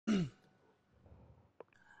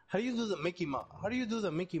How do you do the Mickey Mouse? How do you do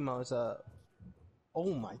the Mickey Mouse?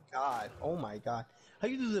 Oh my god. Oh my god. How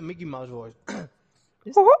do you do the Mickey Mouse voice?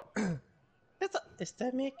 it's, it's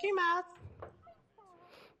the Mickey Mouse.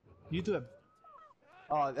 You do it.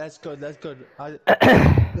 Oh, that's good. That's good.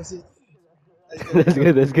 This is. That's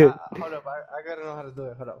good. That's good. Hold up. I gotta know how to do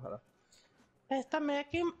it. Hold up. Hold up. It's the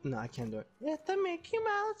Mickey. No, I can't do it. It's the Mickey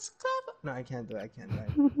Mouse Club. No, I can't do it. I can't do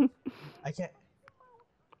it. I can't.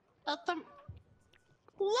 It's the.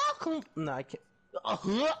 Welcome. No, I can't.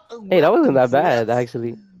 Hey, that wasn't that bad,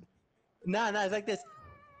 actually. Nah, it's like this.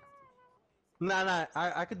 Nah,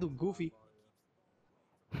 I could do Goofy.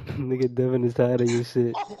 Nigga Devin is tired of your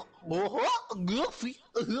shit. Goofy.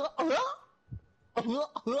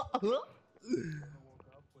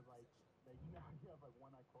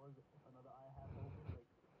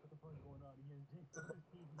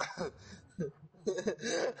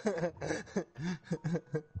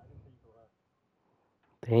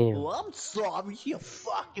 Damn. Oh, I'm sorry, you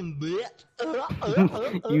fucking bitch.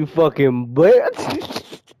 You fucking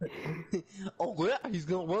bitch. Oh, yeah, he's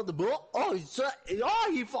gonna run the ball. Oh,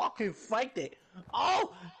 he fucking faked it.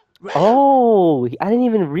 Oh, man. Oh, I didn't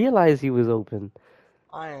even realize he was open.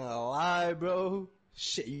 I ain't gonna lie, bro.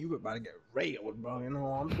 Shit, you were about to get railed, bro. You know,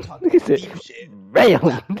 I'm talking deep shit.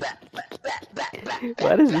 Railed.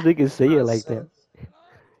 Why does this nigga say it like that?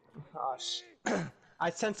 Oh, shit.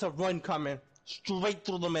 I sense a run coming. Straight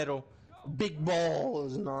through the middle. Big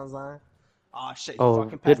balls, you know what I'm saying? Oh, shit, you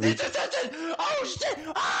fucking passed it. Oh, shit!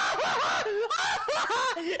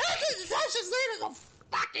 That's just leading the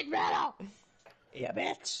fucking middle! Yeah,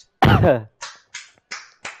 bitch. That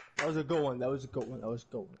was a good one. That was a good one.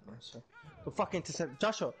 The fucking intercept.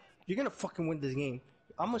 Joshua, you're gonna fucking win this game.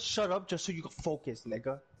 I'm gonna shut up just so you can focus,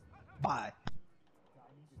 nigga. Bye.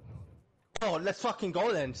 Oh, let's fucking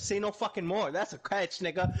go then. Say no fucking more. That's a catch,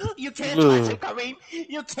 nigga. You can't touch him, Kareem.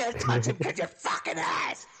 You can't touch him because you're fucking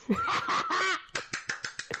ass.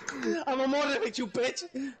 I'm gonna motivate you, bitch.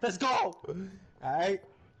 Let's go. Alright.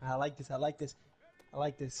 I like this.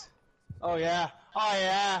 Oh yeah.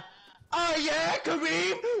 Oh yeah,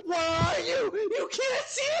 Kareem. Where are you? You can't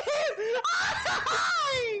see him.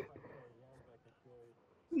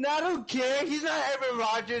 No, I don't care. He's not Aaron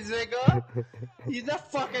Rodgers, nigga. He's not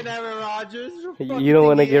fucking Aaron Rodgers. You don't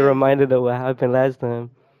want to get reminded of what happened last time.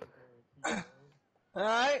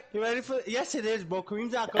 Alright, you ready for it? Yes, it is, bro.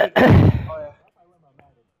 Kareem's not going. Oh, yeah.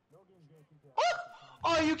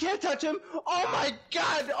 Oh, you can't touch him. Oh, my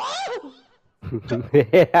God. Oh!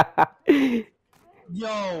 Yo,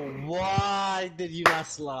 why did you not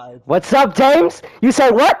slide? What's up, James? You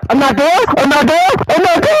said what? I'm not there?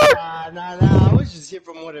 Nah. I was just here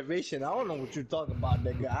for motivation. I don't know what you're talking about,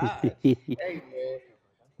 nigga. Hey, man.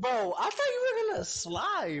 Bro, I thought you were gonna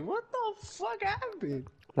slide. What the fuck happened?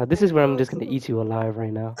 Now, this is where I'm just gonna eat you alive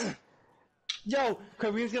right now. Yo,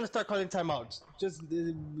 Kareem's gonna start calling timeouts. Just,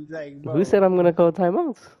 like, bro. Who said I'm gonna call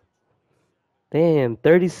timeouts? Damn,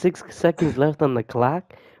 36 seconds left on the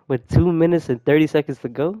clock with 2 minutes and 30 seconds to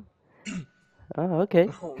go? Oh, okay.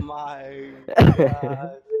 Oh my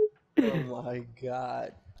god. Oh my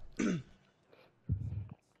god.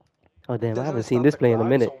 Oh, damn, I haven't seen this play in a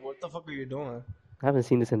minute. So what the fuck are you doing? I haven't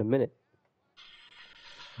seen this in a minute.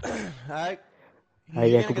 Alright.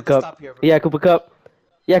 Yeah, Cooper Cup. Yeah, Cooper Cup.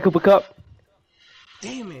 Yeah, Cooper Cup.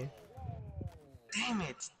 Damn it,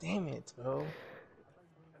 bro.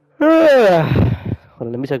 Hold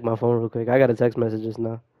on, let me check my phone real quick. I got a text message just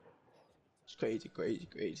now. It's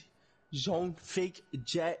crazy. Zone, fake,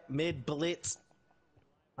 jet, mid, blitz.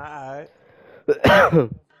 Alright.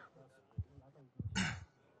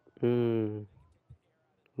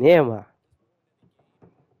 Yeah, man.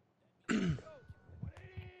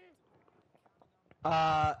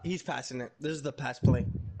 He's passing it. This is the pass play.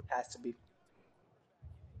 Has to be.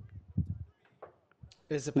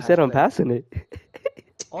 Who said I'm passing it?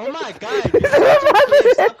 Oh my god!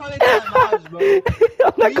 Stop calling timeouts, bro.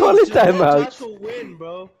 I'm not calling timeouts. Win,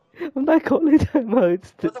 bro. I'm not calling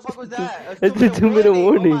timeouts. What the fuck was that? That's a 2-minute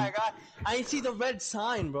warning. Oh my god! I ain't see the red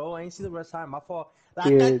sign, bro. My fault.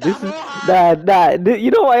 Yeah, this is nah.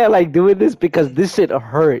 You know why I like doing this? Because this shit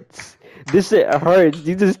hurts. You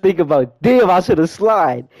just think about, damn, I should have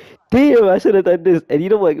slide. Damn, I should have done this. And you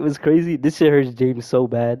know what was crazy? This shit hurts James so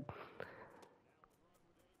bad.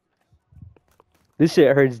 This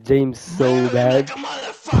shit hurts James so bad.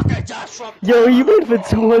 Yo, you went for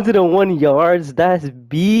 201 yards? That's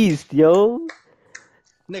beast, yo.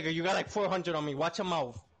 Nigga, you got like 400 on me. Watch your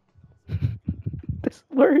mouth. This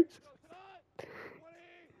works.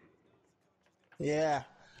 Yeah.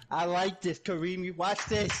 I like this, Kareem. You watch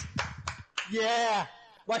this. Yeah.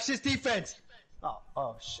 Watch this defense.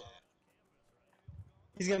 Oh shit.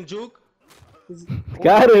 He's gonna juke. He's...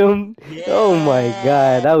 Got him. Yeah. Oh my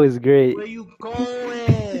god, that was great. Where you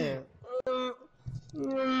going?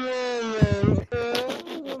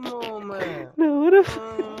 Come on, man. No, what if?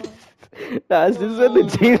 Nah, it's just when the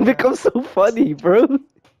team becomes so funny, bro. Where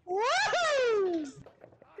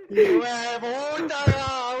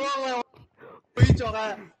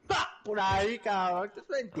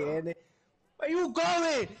you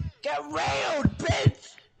going? Get railed, bitch!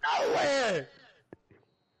 Nowhere!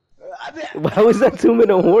 Why was that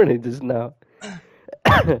 2-minute warning just now?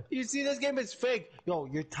 You see, this game is fake. Yo,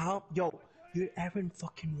 you're top. Yo, you're Aaron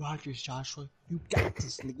fucking Rodgers, Joshua. You got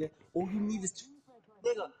this, nigga. All you need is,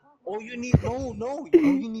 nigga. All you need, no. All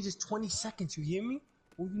you need is 20 seconds. You hear me?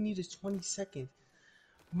 All you need is 20 seconds.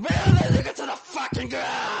 Rail that nigga to the fucking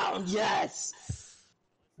ground. Yes.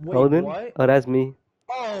 Wait, Holden? what? Oh, that's me.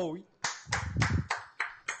 Oh.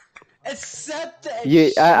 Accept that Yeah,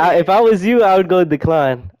 shit. if I was you, I would go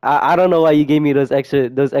decline. I don't know why you gave me those extra.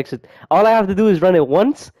 All I have to do is run it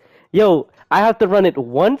once. Yo, I have to run it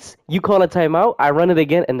once. You call a timeout. I run it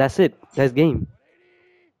again, and that's it. That's game.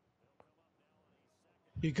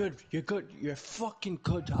 You're good. You're good. You're fucking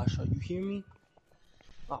good, Joshua. You hear me?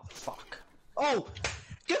 Oh, fuck. Oh!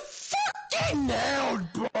 Get fucking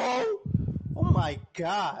nailed, bro! Oh my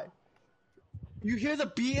god. You hear the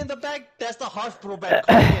beat in the back? That's the hospital bed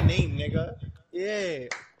calling your name, nigga. Yeah.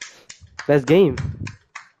 That's game.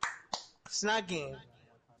 It's not game.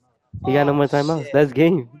 You got no more timeouts. Shit. That's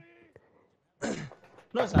game.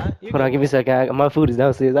 No, it's not. Hold on, give me a second. My food is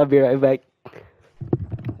downstairs. I'll be right back.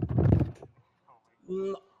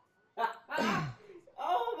 No.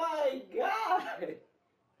 Oh my god!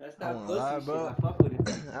 That's not pussy bro. I fuck with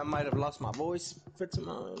it. I might have lost my voice for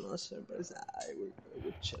tomorrow. No shit, but it's alright.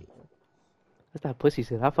 We're chilling. That's not pussy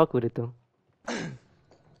shit. I fuck with it though.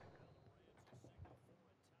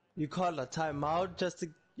 You call a timeout just to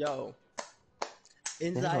yo.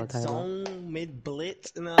 Inside zone, mid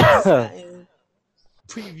blitz, and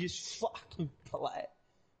previous fucking play.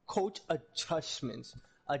 Coach adjustments.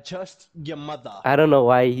 Adjust your mother. I don't know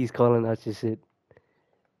why he's calling out your shit.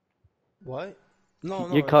 What? No,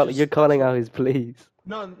 You're calling out his plays.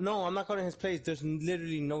 No, I'm not calling his plays. There's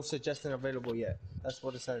literally no suggestion available yet. That's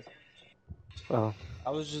what it says. Oh. I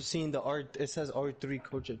was just seeing the R. It says R3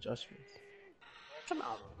 coach adjustments. Come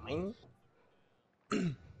on,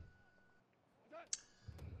 man.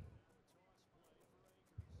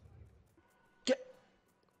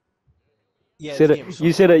 Yeah,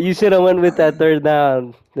 you should have went with that third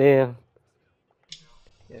down. Damn.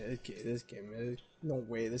 Yeah, this game, no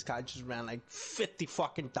way. This guy just ran like 50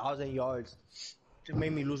 fucking thousand yards. Just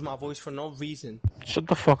made me lose my voice for no reason. Shut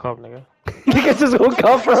the fuck up, nigga. Nigga just woke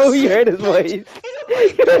up, bro. You heard his voice. You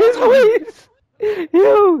heard his voice.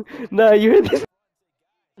 Yo, nah, you heard this.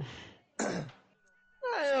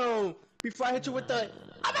 Yo, before I hit you with the,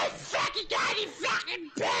 I'm a fucking daddy,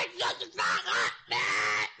 fucking bitch, shut the fuck up,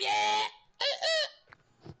 man. Yeah.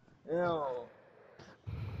 Yo.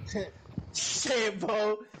 Shit,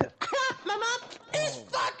 bro. My mom is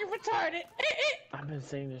fucking retarded. I've been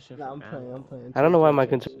saying this shit. Nah, I'm playing. I don't know why my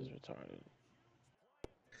controller is retarded.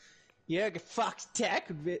 Yeah, get fucked tech.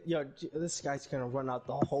 Yo, this guy's gonna run out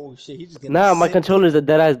the whole shit. He's just gonna. Nah, my controller's a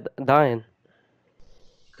dead ass dying.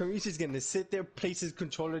 He's just gonna sit there, place his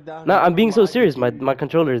controller down. Nah, I'm being so serious. My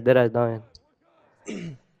controller is dead ass dying.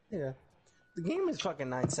 Yeah. The game is fucking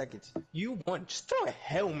 9 seconds. You won. Just throw a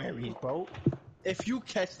Hail Mary, bro. If you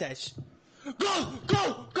catch that Go!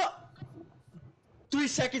 3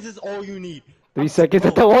 seconds is all you need. 3 seconds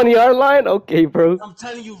at the 1 yard line? Okay, bro. I'm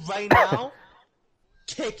telling you right now,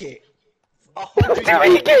 kick it. 100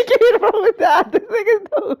 yards. You can't get it, bro, with that. This nigga's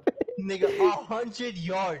doing Nigga, 100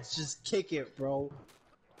 yards. Just kick it, bro.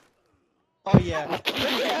 Oh, yeah. Look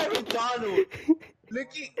at Aaron Donald.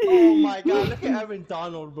 Oh my god, look at Aaron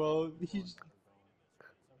Donald, bro.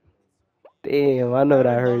 Damn, I know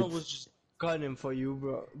that hurts. Donald was just gunning for you,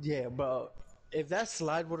 bro. Yeah, bro. If that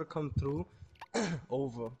slide would have come through,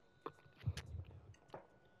 over.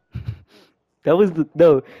 That was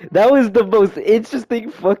the most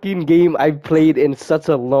interesting fucking game I've played in such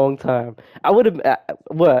a long time. I would have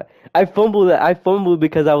what? I fumbled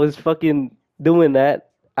because I was fucking doing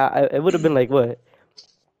that. It would have been like what?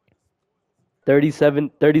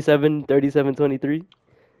 37, 23.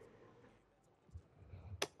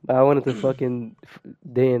 But I wanted to fucking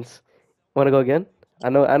dance. Want to go again? I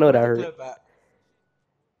know that hurt.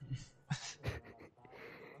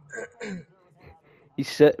 You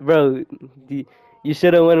should, bro. You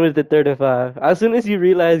should have went with the 35. As soon as you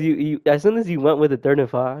realized as soon as you went with the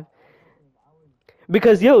 35,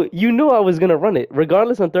 because yo, you knew I was gonna run it.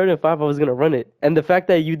 Regardless on 3rd and 5, I was gonna run it. And the fact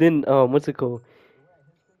that you didn't, what's it called?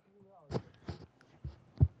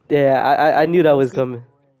 Yeah, I knew that was coming.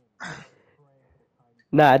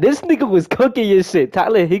 Nah, this nigga was cooking your shit.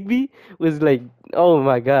 Tyler Higbee was like, oh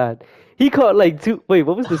my god, he caught like two. Wait,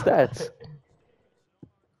 what was the stats?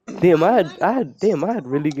 Damn, I had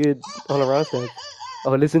really good all around stats.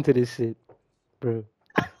 Oh, listen to this shit, bro.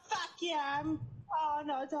 Fuck yeah! Oh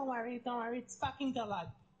no, don't worry. It's fucking the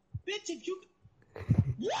lot. Bitch, if you.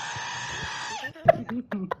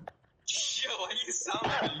 Yo, why you sound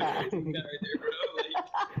like a lunatic guy there, bro? Like...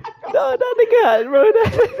 No, not the guy, bro.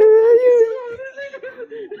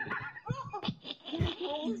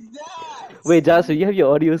 What was that? Wait, Joshua, you have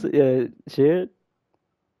your audio shared?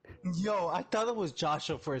 Yo, I thought it was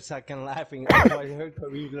Joshua for a second laughing. I heard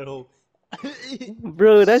Kareem little.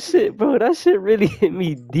 Bro, that shit really hit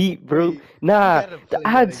me deep, bro. Wait, Nah, you gotta play I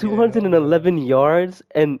had that again. 211 yards,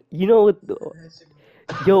 and you know what?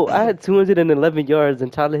 Yo, I had 211 yards,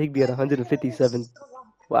 and Tyler Higbee had 157.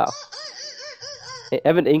 Wow. Hey,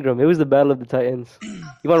 Evan Ingram, it was the battle of the Titans.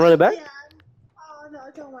 You want to run it back? Yeah. Oh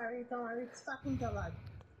no, don't worry. It's fucking the lot.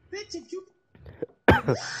 Bitch, if you.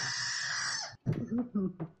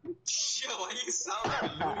 Yo, why you sound like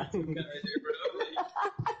a lunatic guy there, bro? Like...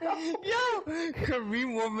 Yo,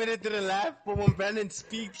 Kareem 1 minute didn't laugh, but when Brandon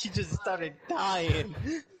speaks, he just started dying.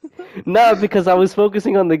 Nah, because I was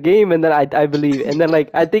focusing on the game, and then I believe, and then like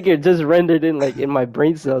I think it just rendered in like in my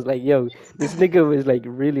brain cells, like yo, this nigga was like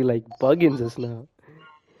really like bugging just now.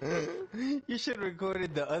 You should have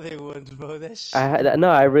recorded the other ones, bro. That shit.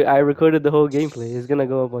 I recorded the whole gameplay. It's gonna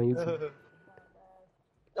go up on YouTube.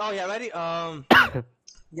 Oh yeah, ready?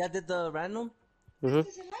 Yeah, did the random? No,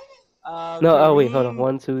 oh wait, hold on. Kareem,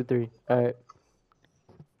 1, 2, 3. All right,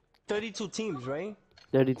 32 teams, right?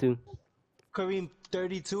 32. Kareem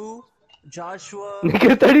 32, Joshua.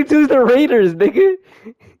 Nigga, 32 is the Raiders, nigga.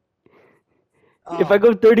 If I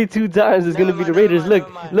go 32 times, it's gonna be the Raiders.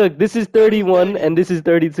 Look, this is 31 and this is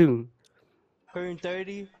 32. Kareem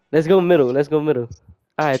 30. Let's go middle.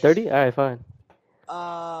 All right, 30. All right, fine.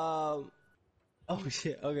 Oh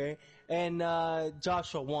shit. Okay, and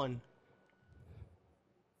Joshua 1.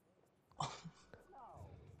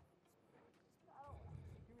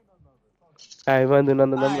 All right, want to do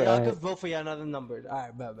another number? Alright, All I'll right. give both for you another number.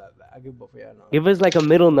 Alright, bet. I'll give both for you another number. Give us like a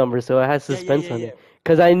middle number so it has suspense on yeah. it.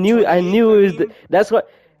 Cause I knew it was the, that's what.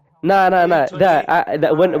 Nah.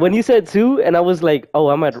 That when you said 2 and I was like, oh,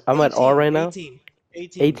 I'm at R right now.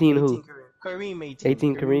 18 who? Kareem 18.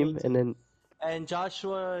 18 Kareem, and then And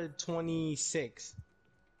Joshua 26.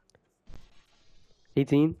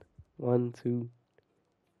 18. 1, 2,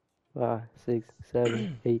 5, 6,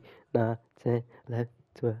 7, 8, 9, 10, 11,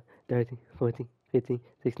 12, 13, 14, 15,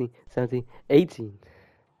 16, 17, 18.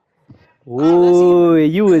 Ooh,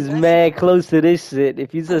 you was mad close to this shit.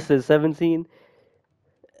 If you just said 17,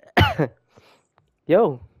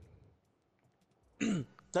 yo,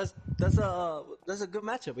 That's a good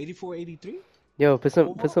matchup. 84-83. yo, put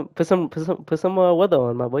some weather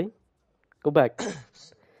on, my boy. Go back.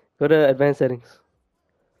 Go to advanced settings.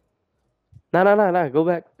 No. Go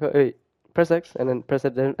back. Wait, press X and then press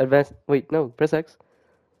advanced. Wait, no, press X.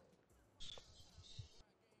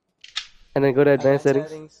 And then go to advanced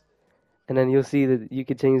settings. And then you'll see that you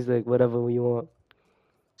can change like whatever you want.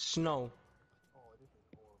 Snow.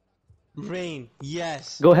 Rain.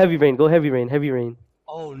 Yes. Go heavy rain. Heavy rain.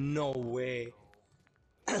 Oh no way.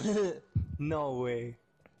 No way.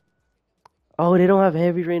 Oh, they don't have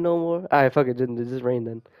heavy rain no more. Alright, fuck it. Just rain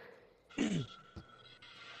then.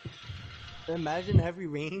 Imagine heavy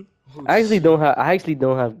rain. Oh, I actually don't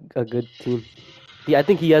have a good team. Yeah, I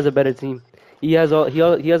think he has a better team. He has all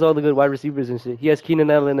the good wide receivers and shit. He has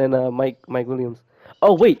Keenan Allen and Mike Williams.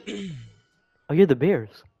 Oh wait. Oh, you're the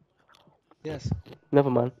Bears. Yes. Never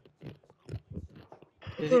mind.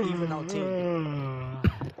 Is it even out team?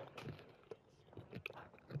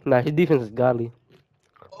 Nah, his defense is godly.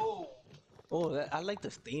 I like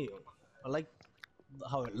the stadium. I like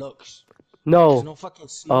how it looks. No. There's no fucking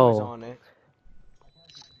snows Oh. on it.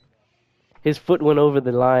 His foot went over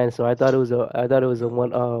the line, so I thought it was a one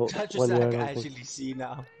That's just 1 I yard. can I think. actually see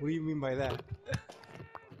now. What do you mean by that?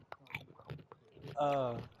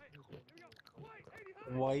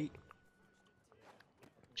 White.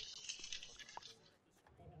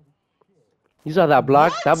 You saw that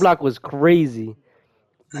block? That block was crazy.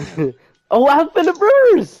 Oh, I've been the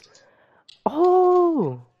Brewers.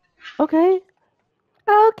 Oh, okay.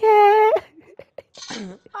 Okay.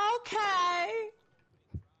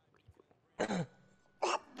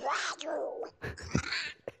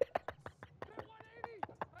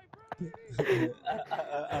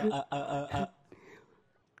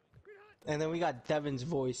 And then we got Devin's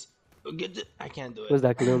voice. I can't do it. What's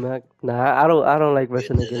that, Khalil Mack? Nah, I don't like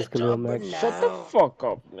wrestling Get to the against Khalil chopper Mack. Shut the now. fuck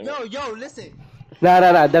up, nigga. Yo, listen.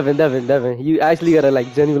 Nah, Devin. You actually gotta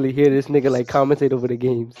like genuinely hear this nigga like commentate over the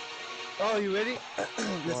games. Oh, you ready? Oh,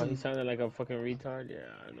 he Listen. sounded like a fucking retard. Yeah,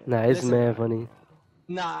 I know. Nah, it's Listen. mad funny.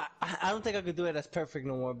 Nah, I don't think I could do it as perfect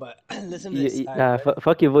no more. But listen to this. Nah,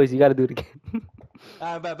 fuck your voice. You gotta do it again.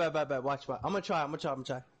 Bet. Watch. I'm gonna try.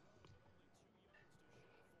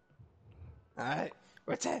 Alright.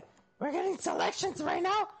 We're getting selections right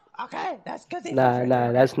now. Okay, that's good. Nah,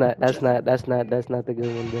 that's not the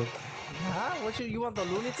good one, bro. Huh? What you want the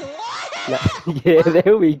Looney Tunes? Nah, yeah,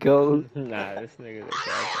 there we go. Nah, this nigga's a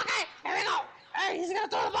Okay, crackhead. here we go. Hey, he's gonna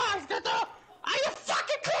throw the ball. He's gonna throw. Are you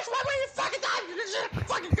fucking close? Why were you fucking done? You should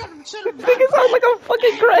fucking come. This nigga sounds like a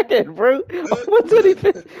fucking crackhead, bro. What's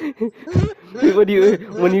anything?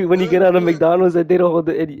 when you get out of McDonald's and they don't hold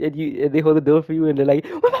and they hold the door for you and they're like,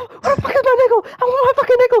 where the fuck is my nickel? I want my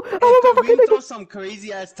fucking nickel. I want my fucking If we throw nickel. some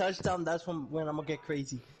crazy ass touchdown, that's when I'm gonna get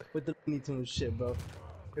crazy with the Looney Tunes shit, bro.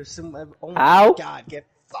 There's some. Oh my Ow. god, get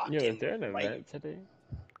fucking. Yo, is there an right. event today?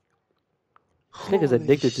 This nigga's Holy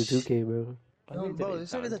addicted to shit. 2K, bro. No, think bro,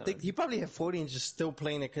 today's this nigga's downtime. addicted. He probably hit 40 and just still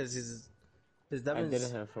playing it because his I Devin's.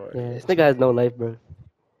 didn't have 4. Yeah, this nigga has no life, bro.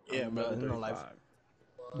 Yeah, I'm bro, level no life. 35.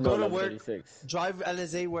 Go No, to level work. 36. Drive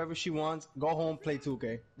Alizé wherever she wants. Go home, play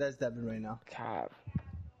 2K. That's Devin right now. Cap.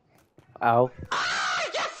 Ow. Ah,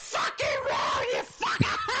 you fucking wrong, you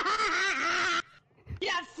fucker!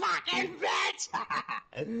 You fucking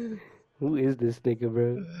bitch! Who is this nigga,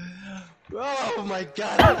 bro? Oh my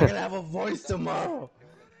god, I'm not gonna have a voice tomorrow.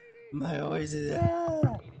 My voice is.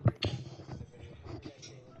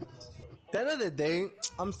 The end of the day,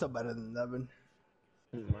 I'm still better than Devin.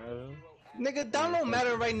 Nigga, download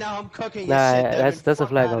Madden right now. I'm cooking your Nah, shit, Devin. that's a Fuck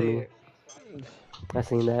flag outta on me. here. I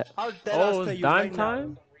seen that. I'll dead Oh, play it's you right dime now.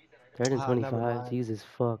 time? Third and Never 25. mind. Jesus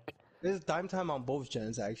fuck. This is dime time on both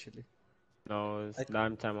gens, actually. No, it's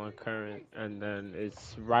dime time on current, and then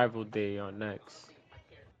it's rival day on next.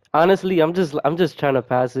 Honestly, I'm just trying to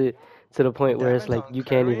pass it to the point where it's Damage like on you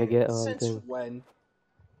can't even current? get Since thing. when?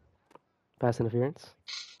 Pass interference.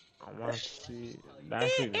 I want to see.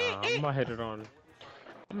 Actually, nah. I'm gonna hit it on.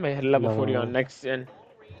 I'm gonna hit level 40 No. on next gen.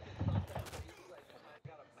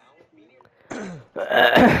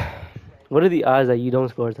 What are the odds that you don't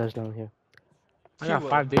score a touchdown here? I got will.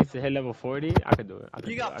 5 days to hit level 40. I could do it.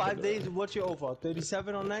 You got 5 days. What's your overall?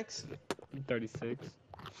 37 on next? 36.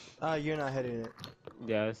 You're not hitting it.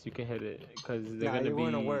 Yes, you can hit it because they're Nah, gonna you're be.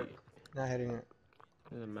 going to work. Not hitting it.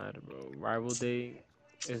 Doesn't matter, bro. Rival day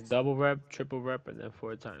is double rep, triple rep, and then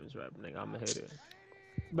 4 times rep. Nigga, I'ma hit it.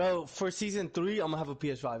 Bro, for season 3, I'm gonna have a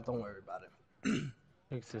PS5. Don't worry about it.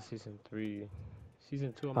 Next to season 3.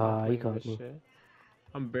 Season 2, I'm Ah, not you playing caught this me. shit.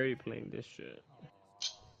 I'm barely playing this shit.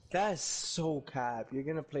 That's so cap. You're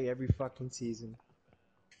gonna play every fucking season.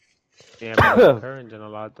 Yeah, but I'm on current gen a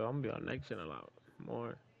lot though. I'm gonna be on next gen a lot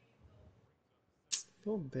more.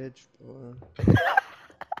 Don't bitch, bro.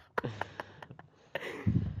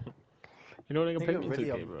 You know, nigga, play Nigga me really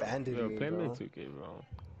 2K, bro. abandoned Yo, me, play me bro. 2K, bro.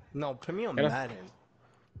 No, put me on Gotta- Madden.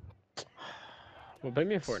 Well, play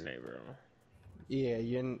me Fortnite, bro.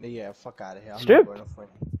 Yeah, fuck out of here. I'm Strip? not going to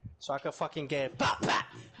Fortnite. So I can fucking get pop, pop,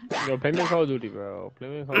 Yo, play me Call of Duty, bro. Play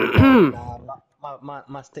me Call of Duty. Nah,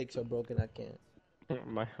 my sticks are broken. I can't.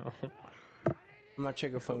 My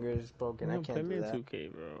trigger finger is broken. I No, play can't me do in that.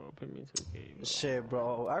 2K, bro. Play me in 2K, bro. Shit,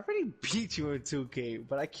 bro. I already beat you in 2K,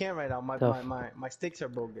 but I can't right now. Tough. My sticks are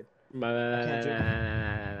broken.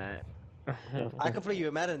 Nigga, I can play you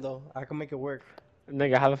in Madden though. I can make it work.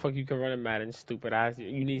 how the fuck you can run in Madden, stupid ass?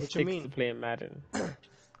 You need What you sticks mean? to play in Madden.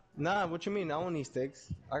 Nah, what you mean? I don't need sticks.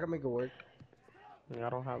 I can make it work. I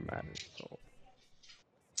don't have Madden, so.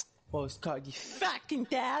 Oh, it's called you fucking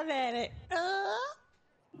down at it.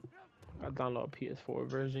 I download a PS4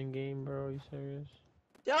 version game, bro. You serious?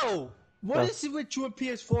 Yo, what No. is it with you and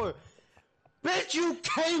PS4? Bitch, you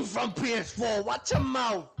came from PS4. Watch your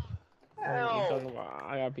mouth. What are you talking about?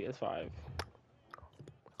 I got PS5.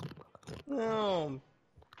 No.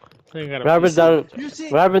 I got a Robert PS5. Downey You see,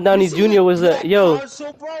 Robert Downey you see Jr. was a that yo.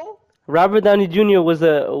 console, bro? Robert Downey Jr. was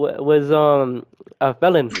a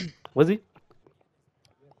felon, was he?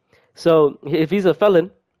 So if he's a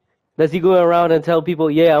felon, does he go around and tell people,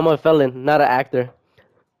 "Yeah, I'm a felon, not an actor"?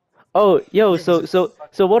 Oh, yo, so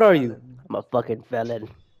what are you? I'm a fucking felon.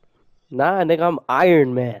 Nah, nigga, I'm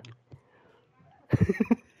Iron Man.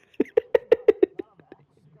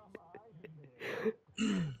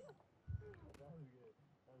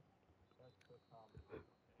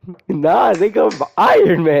 Nah, nigga, I'm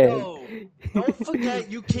Iron Man. Yo, Don't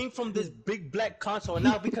forget, you came from this big black console, and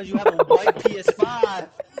now because you have a white PS5,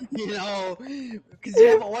 you know, because you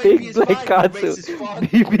have a white Big PS5, black you're console. racist fuck.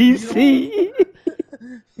 BBC.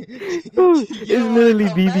 Bro, it's You don't wanna literally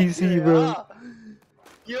come back to BBC, it, bro. huh?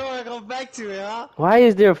 You don't wanna come back to it, huh? Why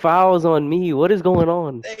is there fouls on me? What is going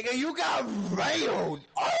on? Nigga, you got railed.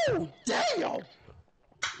 Oh, damn.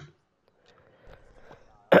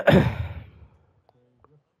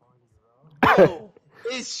 Bro,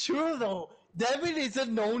 it's true though. Devin is a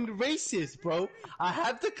known racist, bro. I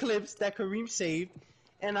have the clips that Kareem saved,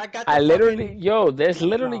 and I got the I literally, fucking... yo, there's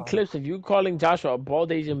literally Nah. clips of you calling Joshua a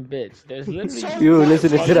bald Asian bitch. There's literally. So You were what,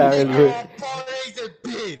 listening to fucking that nigga, earlier. a bald Asian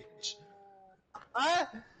bitch. Huh?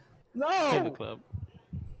 Play the No. clip.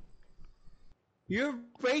 You're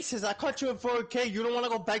racist. I caught you in 4K. You don't want to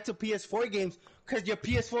go back to PS4 games because your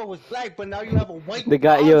PS4 was black, but now you have a white The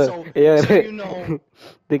guy, yo, console, yo, so you know.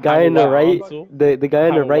 the guy Have in a the white right, console? the guy in the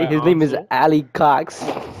Have a right, white his name is console? Ali Cox.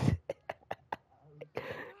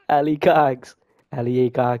 Ali Cox. Ali A.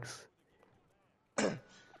 Cox. Yeah,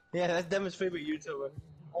 that's Devin's favorite YouTuber.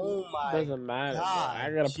 Oh my Doesn't matter, bro. God, I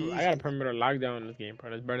got a Jesus. perimeter lockdown in this game, bro.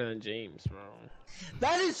 That's better than James, bro.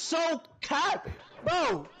 That is so cap,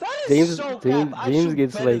 bro. That is James, so cap. James, I James shoot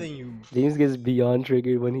gets better like, than you, James gets beyond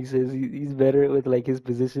triggered when he says he's better with like his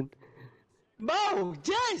position. bro.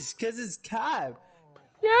 Yes, cause it's cap.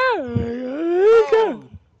 Yeah. Bro,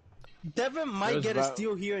 Devin might There's get a about-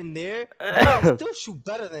 steal here and there, but I still shoot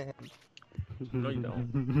better than him. No, you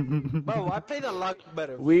don't. Bro, I play the lock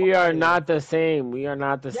better. We Fuck are outta not the same. We are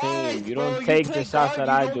not the here. same. Yes, You bro, don't take play the shots guard, that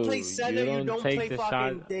I you don't do. play center, You don't play take the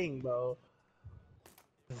fucking shot. thing, bro.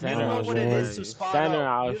 Center, know I'll what shoot it better is than to you. spot Center, up.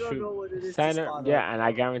 I'll You don't shoot. know what it is to Center, spot yeah, up. and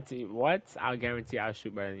I guarantee what? I'll guarantee I'll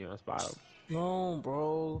shoot better than you on spot up. No,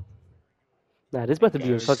 bro. Nah, this about to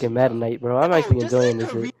be a fucking Madden night, bro. I'm Yo, actually just enjoying like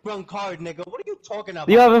this a shit. rerun card, nigga. What are you talking about?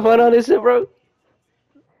 You having fun on this shit, bro?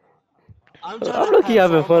 I'm I'm trying to low-key have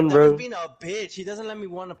having fun, but bro. Devin's being a bitch. He doesn't let me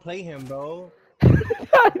want to play him, bro. Baby,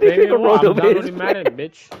 Nigga, I'm Roto downloading bitch. Madden,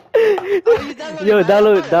 bitch. you downloaded Yo,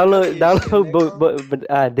 Madden? download, Nigga.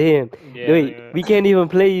 but damn. Yeah, Wait, nigga. we can't even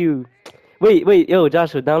play you. Wait, yo,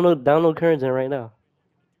 Joshua, download Current Gen right now.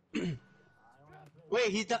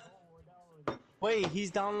 Wait,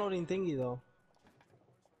 he's downloading thingy though.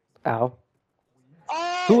 Ow.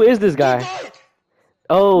 Oh, Who is this he guy? got it!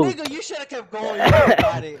 Oh, Nigga, you should have kept going. You would've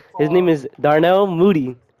got it. his name is Darnell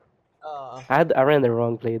Moody. Uh, I ran the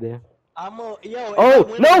wrong play there. I'm a yo. If Oh,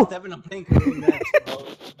 I win no! against Devin, I'm playing Kareem next, bro.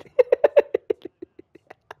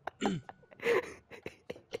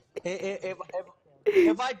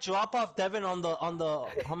 If I drop off Devin on the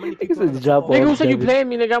how many people? says on the drop phone? Nigga, off. who said you Devin. playing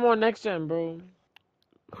me? Nigga, I'm on next gen, bro.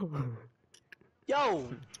 Yo,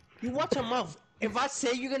 you watch your mouth. If I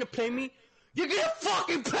say you're gonna play me, you're gonna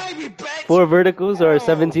fucking play me, bitch. 4 verticals or Oh.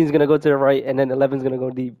 17's gonna go to the right and then 11's gonna go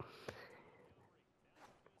deep.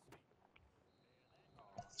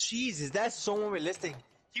 Jesus, that's so unrealistic.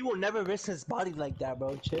 He will never risk his body like that,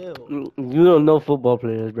 bro. Chill. You don't know football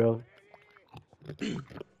players, bro.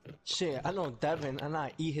 Shit, I know Devin, and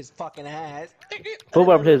I eat his fucking ass.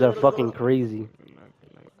 Football players are fucking crazy.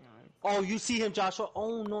 Oh, you see him, Joshua?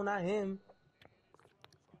 Oh no, not him.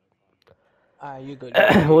 Alright, you good.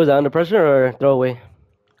 What was that, under pressure or throwaway?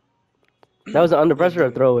 That was an under pressure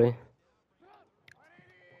or throwaway?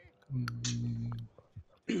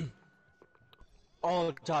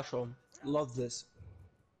 Oh, Joshua, love this.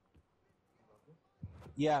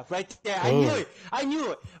 Yeah, right there. I Damn. knew it. I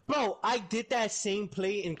knew it, bro. I did that same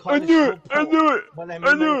play in college. it. I knew it. When I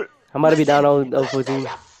knew it. I'm about to be down Listen, 0 14. You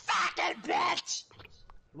fucking bitch.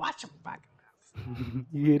 Watch your fucking.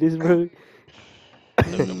 You hear this, bro?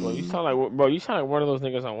 Bro, you sound like one of those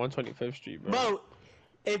niggas on 125th Street, bro. Bro,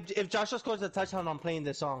 if Joshua scores a touchdown, I'm playing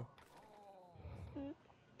this song.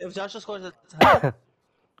 If Joshua scores a touchdown,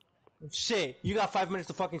 shit, you got 5 minutes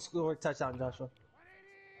to fucking score a touchdown, Joshua.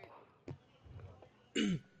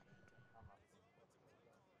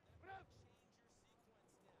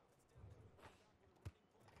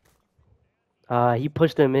 He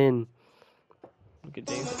pushed him in. Look at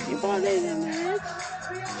James. What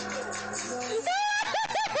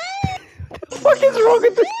the fuck is wrong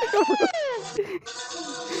with this?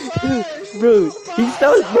 Bro, he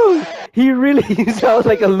sounds, bro, he really sounds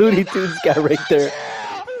like a Looney Tunes guy right there.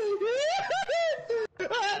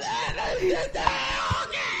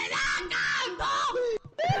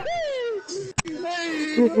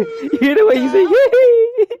 You hear the way you say,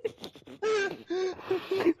 yay!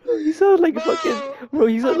 You sound like fucking, bro,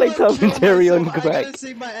 you sound like commentary on I gotta crack.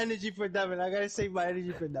 save my energy for Devin. I gotta save my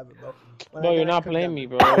energy for Devin, bro. When Bro, I you're gotta not cook playing Devin. me,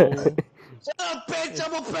 bro. Shut up, bitch!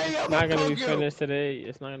 I'm gonna pay you. It's I'm not gonna gonna be poke you. finished today.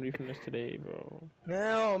 It's not gonna be finished today, bro.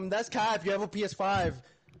 Damn, that's cap. You have a PS5.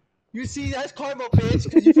 You see, that's karma, bitch,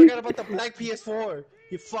 because you forgot about the black PS4.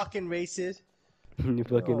 You fucking racist. You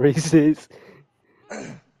fucking Oh. racist.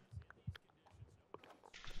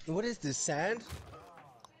 What is this, sand?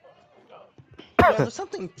 Yo, there's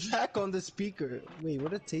something black on the speaker. Wait,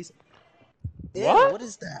 what it tastes? Ew, What? what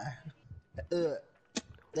is that?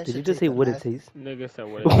 That Did you shit just say tasted what it nasty. tastes? Nigga said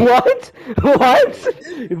what? What?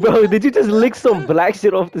 What? Bro, did you just lick some black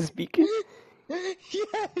shit off the speaker?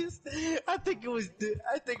 Yes, I think it was.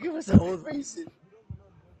 I think it was an old racist.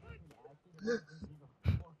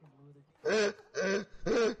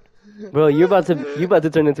 Bro, you're about to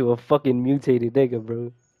turn into a fucking mutated nigga,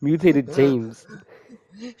 bro. Mutated James.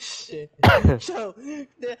 Shit. So,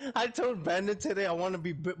 I told Brandon today I want to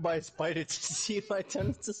be bit by a spider to see if I turn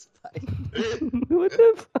into spider. What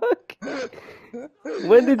the fuck?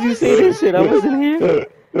 When did you say this shit? I wasn't here.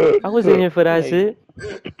 I wasn't here for that Like, shit.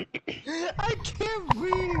 I can't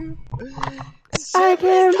breathe. I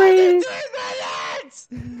can't breathe.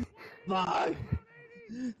 Fuck.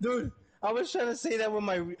 Dude, I was trying to say that with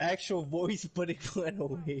my actual voice, but it went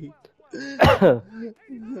away.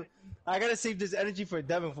 I gotta save this energy for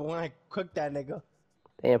Devin for when I cook that nigga.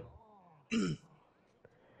 Damn.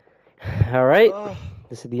 All right. Oh,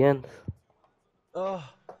 This is the end. oh,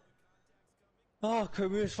 oh,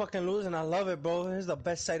 Career's fucking losing. I love it, bro. This is the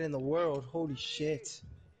best site in the world. Holy shit.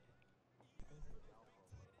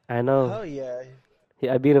 I know. Hell yeah.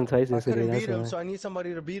 I beat him twice I yesterday. couldn't That's beat him, why. so I need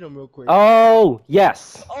somebody to beat him real quick. Oh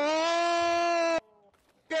yes. Oh,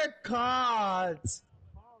 get caught.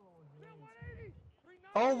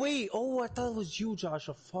 Oh, wait. Oh, I thought it was you,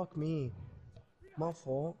 Joshua. Fuck me. My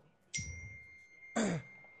fault.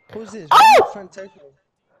 Who's this? Why my friend text me?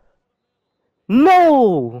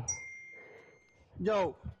 No.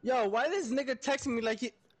 Yo, why this nigga texting me like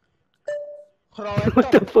he... Hold on,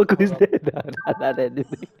 What the fuck was that? Not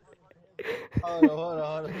anything. Hold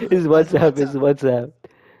on. It's WhatsApp. It's WhatsApp.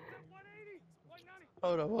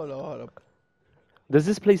 Hold on. Does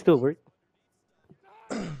this place still work?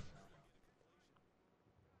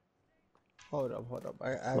 Hold up.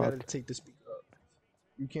 I gotta take the speaker off.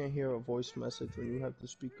 You can't hear a voice message when you have the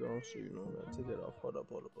speaker on, so you know that. Take it off. Hold up.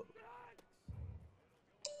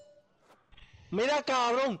 Mira,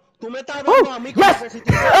 cabrón, tú me estás hablando a mí como que si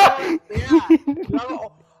te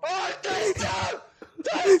 ¡Oh, touchdown!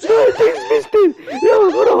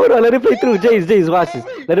 Yo, hold on. Let it play through. James, watch this.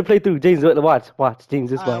 Let it play through. James, watch. James,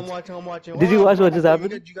 just watch. I'm watching. Did you watch what just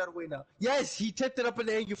happened? You gotta wait now. Yes, he tipped it up in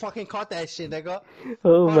the air. You fucking caught that shit, nigga.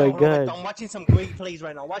 Oh Hold my on, god. I'm watching some great plays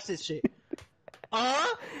right now. Watch this shit.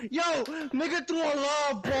 Yo, nigga threw a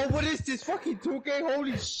lob, bro. What is this fucking 2K?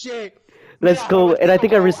 Holy shit. Let's go. And I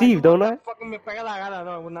think I received, don't I? Fucking me pega la gana.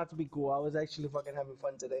 No, not to be cool. I was actually fucking having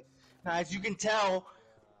fun today. Now, as you can tell,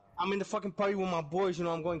 I'm in the fucking party with my boys. You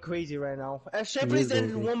know, I'm going crazy right now. Shit, please end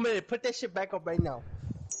in 1 minute. Put that shit back up right now.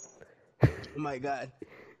 Oh my god.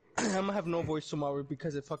 I'm gonna have no voice tomorrow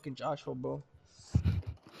because of fucking Joshua, bro.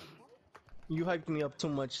 You hyped me up too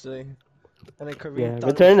much today. And then Kareem thought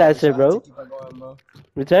return it that was shit, funny, so I bro. had to keep it going, bro.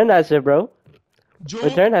 Return that shit, bro. Juke,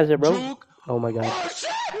 Return that shit, bro. Juke. Oh my god. Oh shit!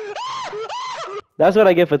 That's what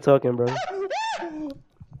I get for talking, bro.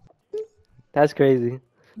 That's crazy.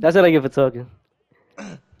 That's what I get for talking.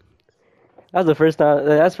 That's the first time.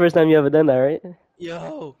 That's the first time you ever done that, right?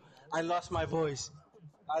 Yo, I lost my voice.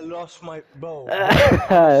 I lost my bro.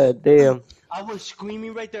 Damn. I was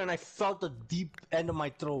screaming right there, and I felt the deep end of my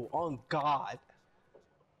throat. Oh God.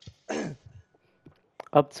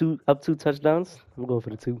 Up two touchdowns. I'm going for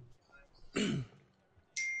the 2.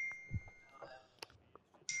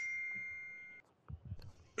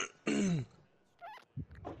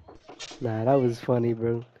 Nah, that was funny,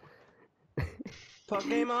 bro.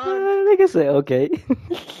 Pokemon. Like I said, okay.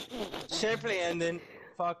 Share play ending.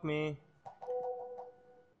 Fuck me.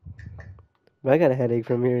 But I got a headache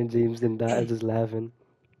from hearing James and Dot just laughing.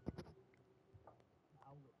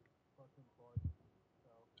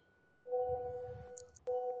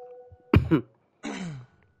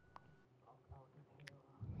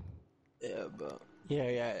 Yeah, bro.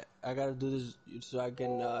 Yeah. I gotta do this so I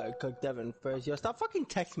can cook Devin first. Yo, stop fucking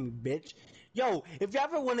texting me, bitch. Yo, if you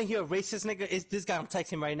ever want to hear a racist nigga, it's this guy I'm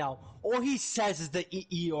texting right now. All he says is the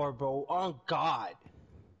EER, bro. Oh God.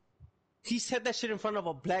 He said that shit in front of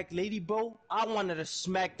a black lady, bro. I wanted to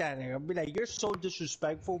smack that nigga. I'd be like, you're so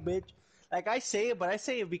disrespectful, bitch. Like, I say it, but I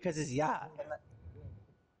say it because it's yeah.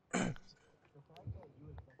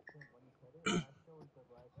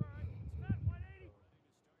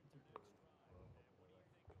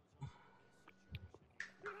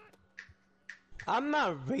 I'm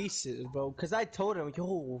not racist, bro, because I told him,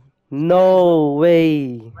 yo, man's right No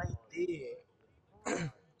way. there.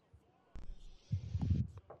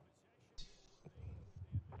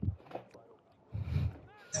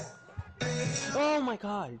 Oh my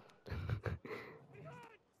god.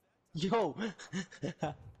 Yo.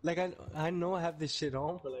 Like, I know I have this shit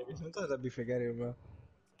on, but like, sometimes I be forgetting, bro.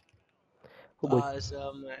 Oh boy.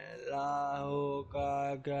 Pásamela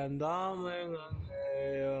que andamos en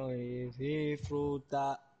jangueo y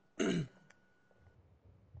disfruta.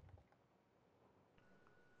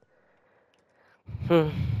 Hmm.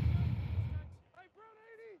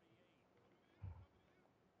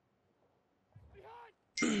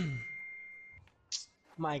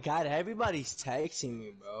 My god, everybody's texting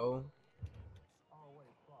me, bro.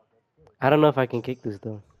 I don't know if I can kick this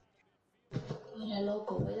though. Era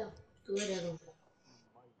loco, ¿verdad? Tú eres loco.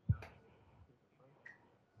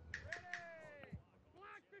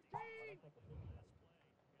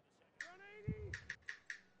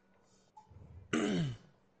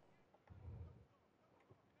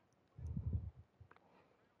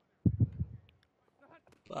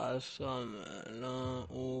 Pásamela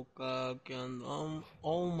que andamos.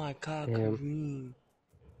 Oh my god, Damn. Kareem.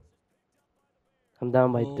 I'm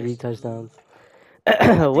down by Oh, 3 son. touchdowns.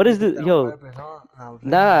 I What think you is hit the that yo? weapon, huh?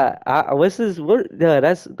 Nah, what's this? What? Yeah,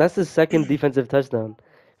 that's the second defensive touchdown.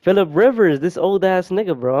 Philip Rivers, this old ass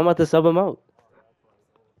nigga, bro. I'm about to sub him out.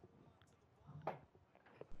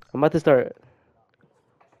 I'm about to start.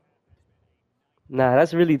 Nah,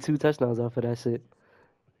 that's really 2 touchdowns off of that shit.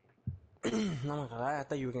 Oh my god, I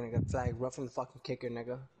thought you were gonna get flagged. Roughing the fucking kicker,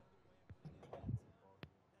 nigga.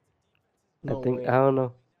 I No think I way. don't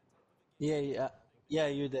know. Yeah,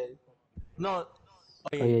 you did. No. Oh,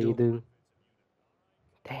 yeah, Oh you yeah, you do. do.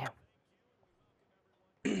 Damn.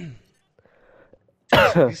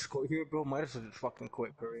 Josh, if Yeah, you score here, bro, might as well just fucking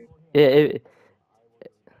quit, Kareem.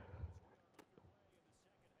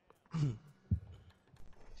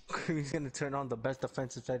 He's gonna turn on the best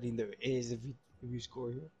defensive setting there is if you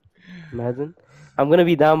score here. imagine. I'm gonna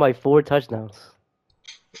be down by 4 touchdowns.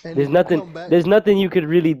 And There's if you nothing. come back, There's nothing you could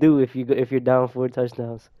really do if you're down 4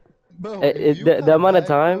 touchdowns. bro, if you The come amount of back,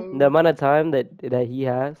 time, the bro, amount of time that he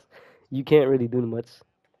has, you can't really do much.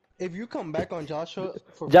 if you come back on Joshua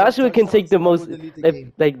for 4 Joshua can take touchdowns, the I will most. delete the If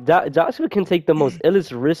game. like Joshua can take the most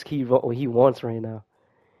illest risk he wants right now.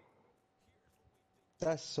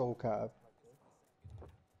 That's so cap.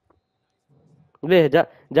 Yeah,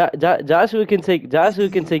 Joshua can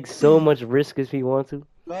take so much risk if he wants to.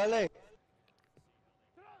 Lole,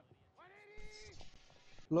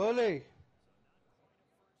 Lole.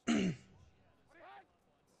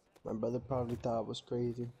 My brother probably thought I was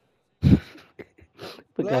crazy.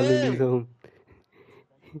 Forgot Lily's Lole! home.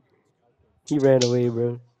 He ran away,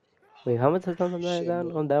 bro. Wait, how much touchdowns am I Shit, down?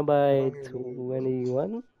 bro. I'm down I by don't hear Lily, bro.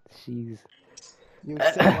 21. Jeez. You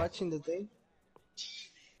still watching the thing?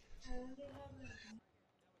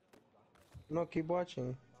 No, keep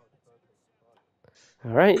watching.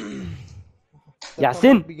 All right, The Yasin.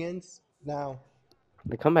 comeback begins now.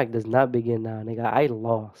 The comeback does not begin now, nigga. I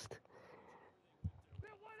lost.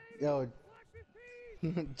 Yo,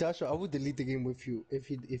 Joshua, I would delete the game with you if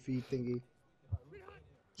he thingy.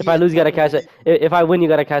 If I lose, you tell gotta him to cash it. If I win, you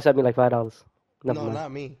gotta cash at me like $5. Never No, mind.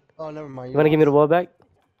 not me. Oh, never mind. You wanna give me the ball back?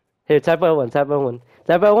 Here, tap out one. Tap out one.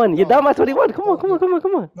 Tap out one. You're down by 21. Come on, come on, come on,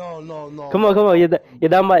 come on. No, Come on, come on. You're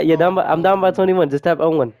down by. You're down by. I'm down by no. 21. Just tap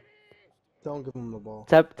on one. Don't give him the ball.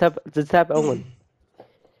 Tap. Just tap on one.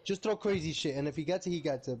 Just throw crazy shit, and if he gets it, he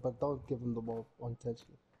gets it. But don't give him the ball untouched.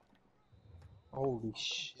 Holy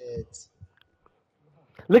shit!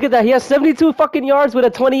 Look at that. He has 72 fucking yards with a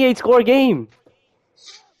 28 score game.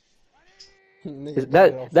 Nigga got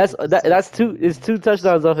it off That's 2. It's 2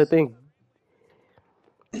 touchdowns off a thing.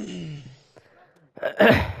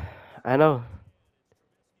 I know.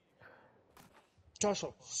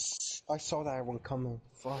 Joshua, I saw that one coming.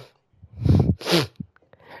 Fuck.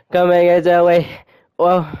 Come and get your way.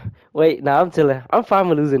 Well, wait. Nah, I'm chilling. I'm fine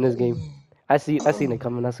with losing this game. I seen it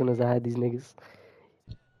coming as soon as I had these niggas.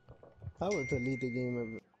 I would delete the game if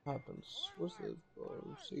it happens. What's this, bro?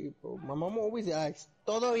 See, bro. My mom always asks,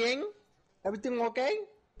 "Todo bien? Everything okay?"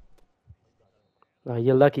 Oh,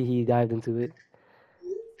 you're lucky he dived into it.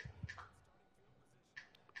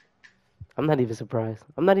 I'm not even surprised.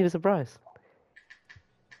 I'm not even surprised.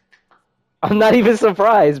 I'm not even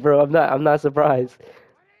surprised, bro. I'm not surprised.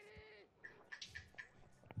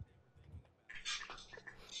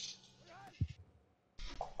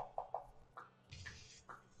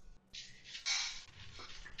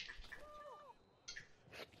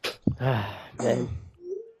 Man.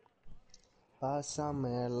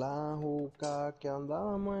 Pásame la juca que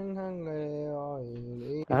andamos en jangueo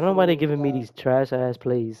y I don't know why they giving me disfruta. these trash ass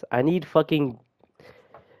plays. I need fucking.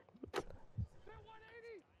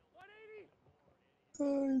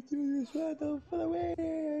 I do this right up for the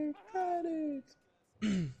way. Got it.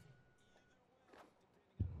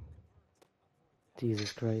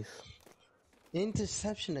 Jesus Christ.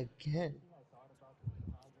 Interception again.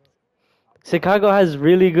 Chicago has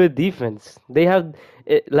really good defense. They have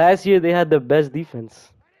last year they had the best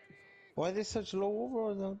defense Why are they such low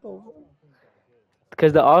overalls?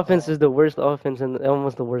 because the offense is the worst offense and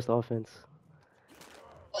almost the worst offense.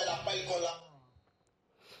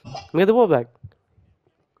 Get the ball back.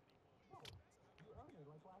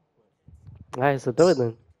 Alright, so throw it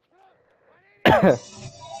then.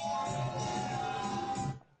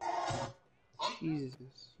 Jesus.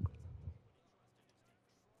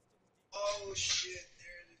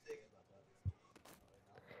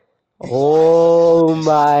 Oh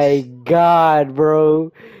my god,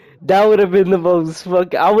 bro. That would have been the most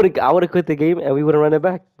fuck. I would have quit the game and we would have run it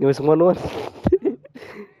back. It was 1-1.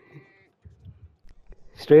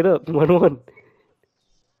 Straight up 1-1.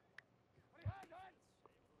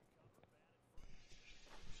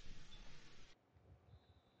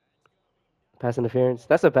 Pass interference.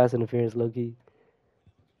 That's a pass interference, low key.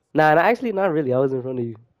 Nah, actually not really. I was in front of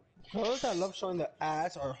you. Girls that love showing their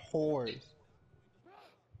ass are whores.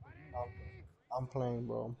 I'm playing,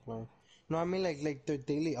 bro. I'm playing. No, I mean like their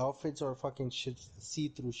daily outfits are fucking shit,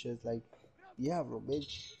 see-through shit. Like, yeah, bro,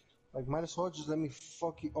 bitch. Like, might as well just let me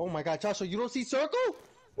fuck you. Oh my god, Joshua, you don't see circle?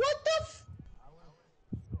 What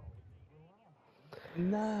the?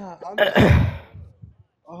 Nah, I'm just.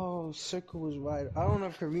 Oh, circle was right. I don't know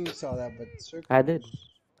if Kareem saw that, but circle. I did. Was,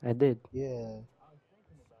 I did. yeah.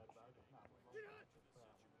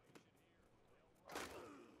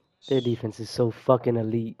 Their defense is so fucking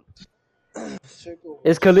elite. Circle.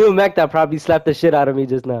 It's Khalil Mack that probably slapped the shit out of me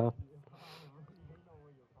just now.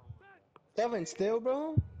 Devin still,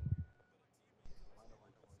 bro.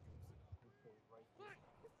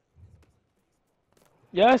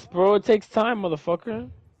 Yes, bro. It takes time, motherfucker.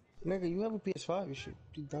 Nigga, you have a PS5. You should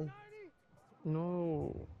be done.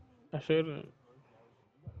 No, I shouldn't.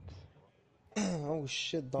 Oh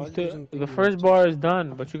shit, You dog. still, the first bar is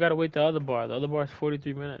done, but you gotta wait the other bar. The other bar is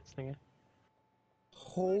 43 minutes, nigga.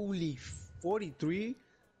 Holy 43?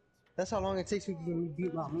 That's how long it takes me to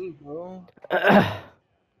beat my meat, bro.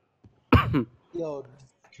 Yo,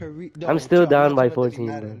 I'm still down by trying to delete 14,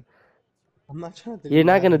 bro. Madden. I'm not trying to delete You're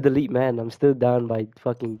not gonna Madden. delete Madden. I'm still down by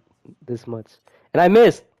fucking this much. And I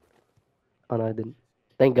missed! Oh no, I didn't.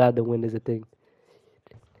 Thank God the win is a thing.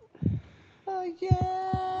 Oh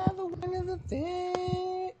yeah, the win is a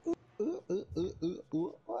thing.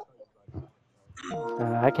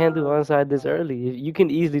 I can't do onside this early. You can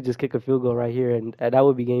easily just kick a field goal right here, and that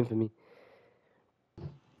would be game for me.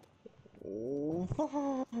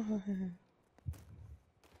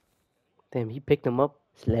 Damn, he picked him up,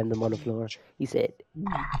 slammed him on the floor. He said, You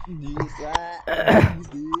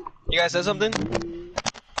guys said something?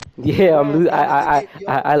 "Yeah, I'm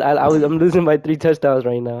losing by 3 touchdowns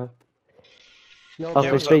right now Yo, off Yeah,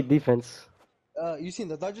 a what's straight defense." you seen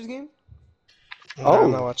the Dodgers game? Oh.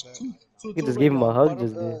 I'm not watching it. You just gave him a hug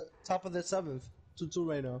just there. Top of the 7th. 2-2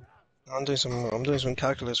 right now. I'm doing some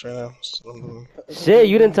calculus right now. Some Shit,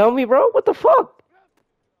 you didn't tell me, bro. What the fuck?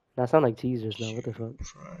 That sound like teasers now. What the fuck?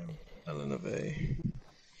 prime LNFA.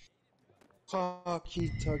 Fuck, he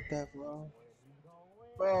took that, bro.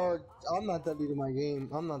 Bro, I'm not deleting my game.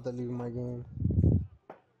 I'm not deleting my game.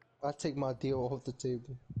 I take my deal off the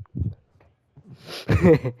table.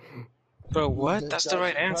 Bro, what? That's the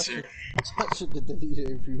right answer. I should have deleted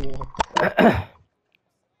it if you want.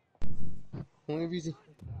 Only reason,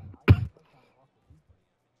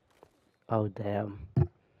 Oh damn.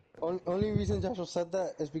 only reason Joshua said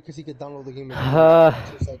that is because he could download the game in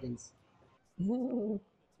 2 seconds.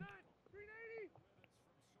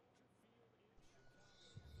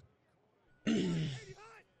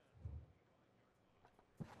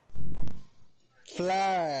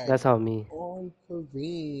 Flag. That's on me. On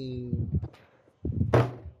Kareem.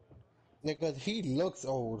 Nigga, he looks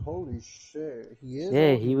old. Holy shit. He is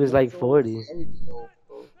Yeah, old, he was like looks old, 40. he's everything old,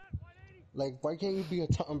 bro. Like, why can't you be a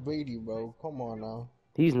Tom Brady, bro? Come on now.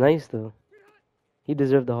 He's nice though. He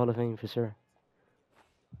deserved the Hall of Fame for sure.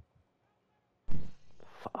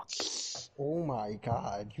 Fuck. Oh my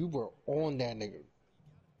god, you were on that nigga.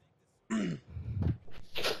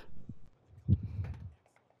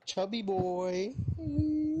 Chubby boy.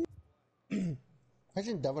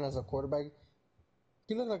 Imagine Devin as a quarterback.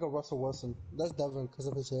 He looked like a Russell Wilson. That's Devin because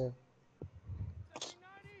of his hair.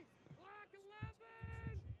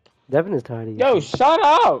 Devin is tired of you. Yo, shut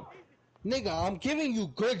up! Nigga, I'm giving you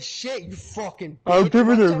good shit, you fucking bitch. I'm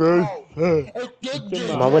giving Watch it, your man.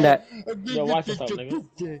 mouth. Mom, when that. Yo, watch yourself,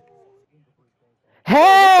 nigga.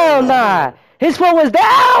 Hell nah! His phone was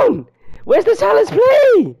down! Where's the challenge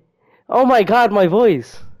play? Oh my god, my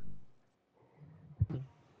voice.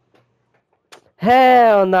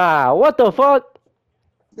 Hell nah! What the fuck?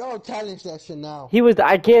 Yo, challenge that shit now. He was.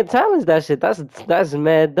 I can't challenge that shit. That's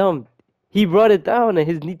mad dumb. He brought it down and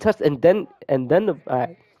his knee touched and then the.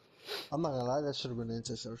 Alright. I'm not gonna lie, that should have been an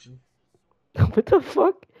interception. What the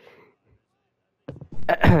fuck?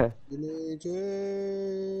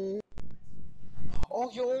 Oh,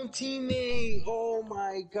 your own teammate! Oh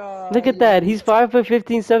my god! Look at that. He's 5 for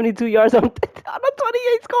 15, 72 yards on a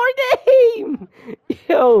 28 score game.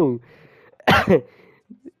 Yo.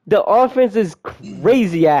 The offense is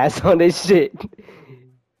crazy ass on this shit.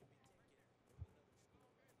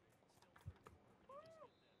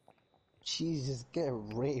 Jesus, get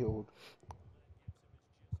railed.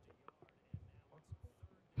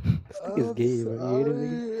 This nigga's gay, bro. You hear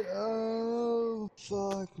this nigga? Oh,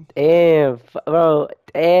 fuck. Damn, bro.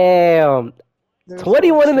 Damn. There's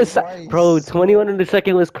 21 in the twice. bro. 21 in the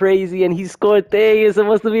second was crazy, and he scored 30. It's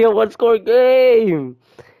supposed to be a one-score game.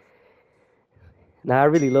 Nah, I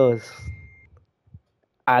really lost.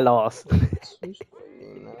 I lost.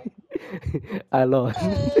 I lost.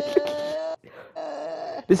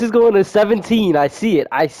 This is going to 17. I see it.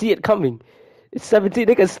 I see it coming. It's 17.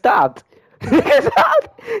 Nigga stopped. Nigga stopped.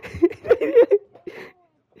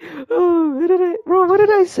 Oh, what did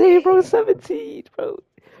I say, bro? 17, bro.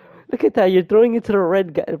 Look at that. You're throwing it to the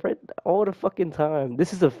red guy all the fucking time.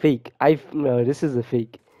 This is a fake. No, this is a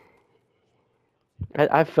fake.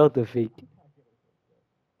 I felt the fake.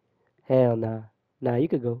 Hell nah. Nah, you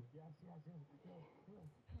could go.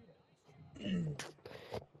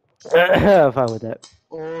 I'm fine with that.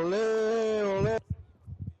 Ole, ole.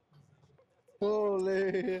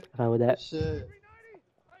 Ole. Fine with that. Shit.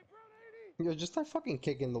 Yo, just start fucking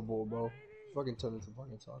kicking the ball, bro. Fucking turn into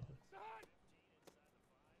fucking soccer.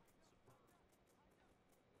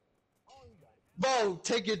 Bro,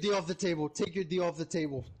 take your D off the table. Take your D off the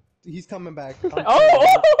table. He's coming back. Take your D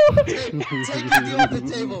off the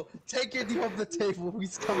table. Take your D off the table.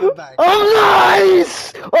 He's coming back. I'm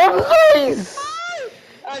nice! I'm nice!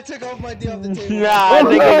 I took off my D off the table. Nah, I'm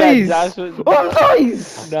nigga nice! got Joshua. I'm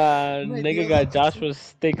nice! Nah, nigga got Joshua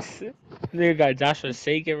sticks. Nigga got Joshua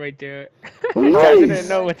shaking right there. I'm I didn't nice!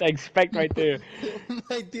 know what to expect right there.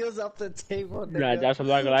 My D's off the table. Nah, Nigga. Joshua, I'm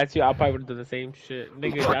not gonna lie to you. I probably would have done the same shit.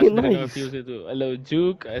 Nigga, Joshua Fucking didn't know nice. if he was gonna do a little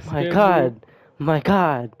juke, a My spin god. My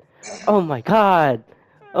god. Oh my god.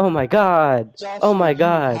 Oh my god. Joshua, Oh my You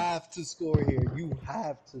god. have to score here. You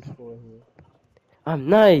have to score here. I'm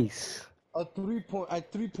nice. A 3 point. At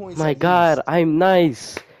 3 points. My at god, least. I'm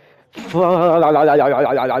nice.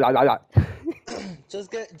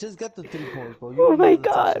 Just get the 3 points, bro. Oh my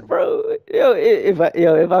god, bro. Yo, if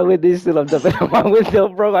I win this shit, I'm jumping out my window,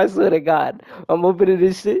 bro. I swear to God. I'm opening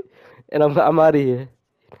this shit and I'm out of here.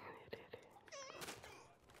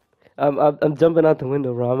 I'm jumping out the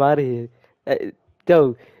window, bro. I'm out of here.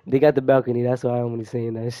 Yo, they got the balcony. That's why I'm only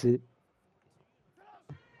saying that shit.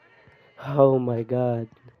 Oh my god.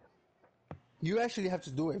 You actually have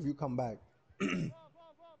to do it if you come back.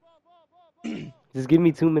 Just give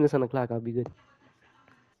me 2 minutes on the clock. I'll be good.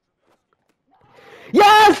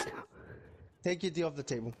 Yes! Take your D off the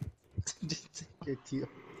table. Just take your D off.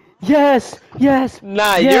 Yes! Yes!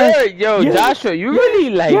 Nah, Yes! yo, Yes! Joshua, you Yes! really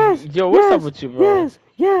like, Yes! yo, what's Yes! up with you, bro? Yes!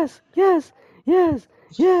 Yes! Yes! Yes!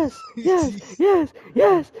 Yes! Yes! Yes!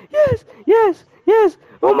 Yes! Yes! Yes! Yes!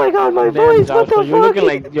 Oh my god, my Damn, voice! What Joshua, the you're fuck? looking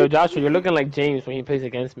like, yo, Joshua, you're looking like James when he plays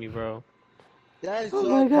against me, bro. That's Oh so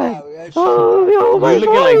my god! bad. That's Oh, so yo, my You're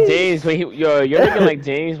looking voice! like James when you're looking like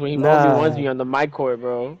James when he Nah. 1v1s me on the my court,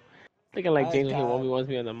 bro. Looking like I James when he got- 1v1s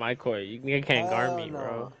me on the my court. You can't guard Hell me, no.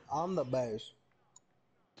 bro. I'm the best.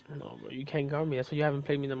 No, bro, you can't guard me. That's why you haven't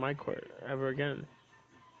played me in the my court ever again.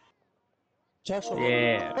 Joshua.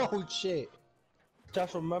 Yeah. Oh shit.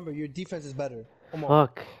 Joshua, remember your defense is better. Come on.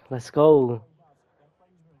 Fuck. Let's go.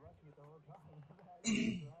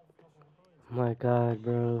 My god,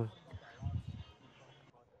 bro.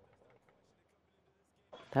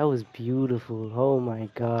 That was beautiful. Oh my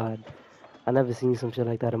god. I never seen some shit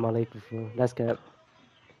like that in my life before. That's cap.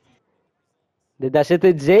 Did that shit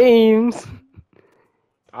to James.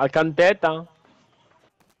 Alcanteta.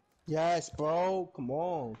 Yes, bro. Come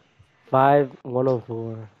on.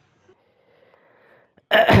 5-104.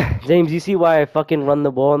 James, you see why I fucking run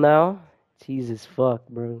the ball now? Jesus fuck,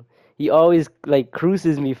 bro. He always like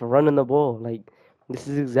cruises me for running the ball. Like, this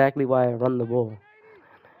is exactly why I run the ball.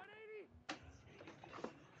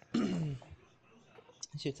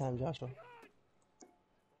 It's your time, Joshua.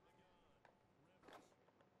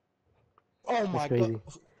 Oh my crazy.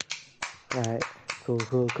 god. Alright. Cool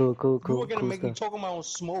You were gonna make me stuff. choke on my own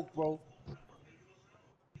smoke, bro.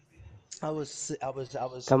 I was.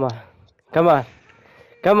 Come on. Come on.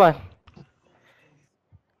 Come on.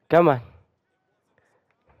 Come on.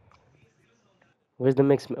 Where's the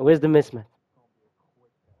mix? Where's the mismatch?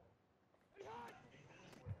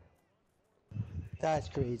 That's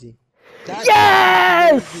crazy. That's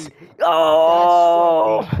Yes! crazy.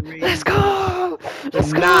 Oh! That's fucking Let's crazy. go!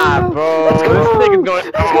 Let's Nah, go! bro. Let's go! This nigga's going.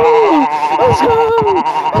 Let's go! Let's go!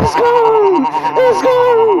 Let's go! Let's go!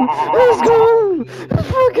 Let's go! Let's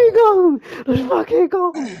fucking go! Let's fucking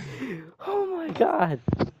go! Oh my god!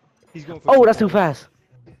 He's going for Oh, two that's too points. fast.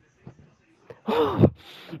 Oh.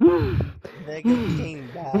 Nigga came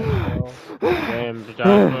back, bro. Damn,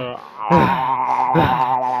 Joshua. Ah,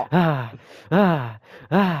 ah,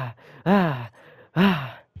 ah, ah,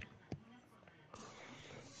 ah.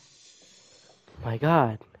 My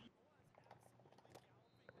God.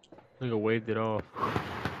 Nigga waved it off.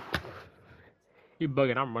 You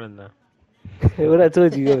bugging? I'm running now. What I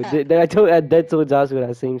told you, yo. I dead told Joshua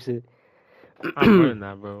that same shit. I'm running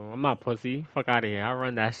now, bro. I'm not pussy. Fuck out of here. I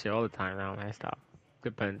run that shit all the time now, man. Stop.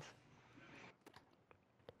 Depends.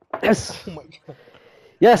 Yes. Oh my god.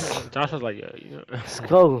 Yes. Josh was like, yeah, you know. Let's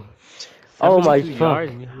go. Oh my 72 fuck.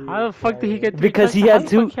 yards. How the fuck did he get 3 Because he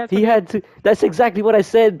touchdowns? had How the two. fuck He had two. That's exactly what I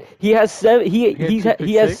said. He has seven. He had two He pick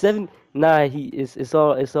has six? 7. Nah. It's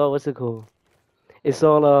all what's it called? It's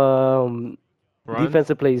all Runs?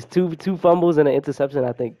 defensive plays. Two fumbles and an interception,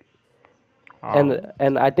 I think. Oh.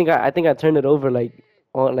 And I think I turned it over like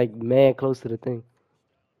on like man close to the thing.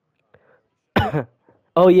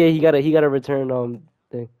 Oh yeah, he got a return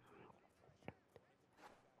thing.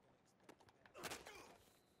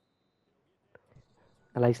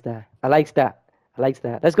 I likes that. I likes that. I likes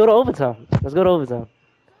that. Let's go to overtime. Let's go to overtime.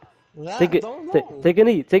 Nah, Take it. don't know. Take a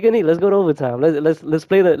knee. Take a knee. Let's go to overtime. Let's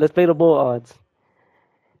play the bull odds.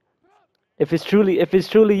 If it's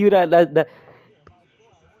truly you that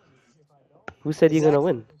who said you're gonna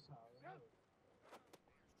win?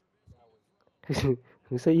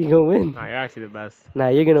 Who said you're gonna win? Nah, you're actually the best. Nah,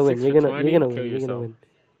 you're gonna win. 6 You're for gonna 20, win. kill You're gonna yourself. win.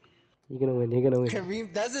 You're gonna win. You're gonna win.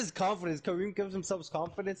 Kareem, that's his confidence. Kareem gives himself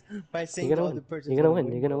confidence by saying You're the gonna other win. person's You're gonna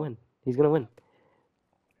win. You're gonna bro. win. He's gonna win.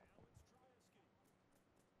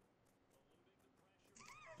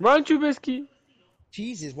 Run, Trubisky.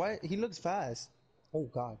 Jesus, why he looks fast? Oh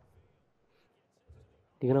god.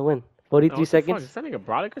 You're gonna win. Oh, 43 what the fuck? seconds. Is that nigga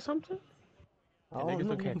Brolic or something? I Yeah, don't niggas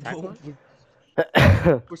know, don't can't tackle bro. him?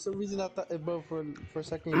 For some reason I thought, bro, for a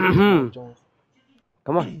second, it was Mac Jones.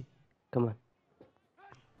 Come on. Come on.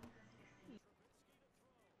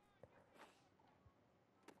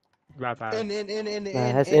 Right pass. And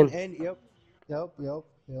that's in. yep.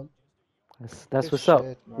 That's Good what's up.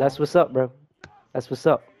 shit, bro. That's what's up, bro. That's what's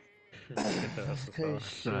up. Good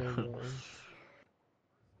shit, man.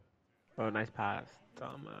 Oh, nice pass.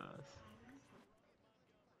 Dumbass.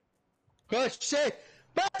 Good shit.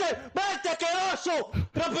 ¡Vete! ¡Vete, asqueroso!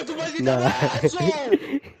 ¡Rompe tu maldita Nah. brazo!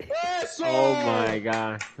 ¡Eso! Oh my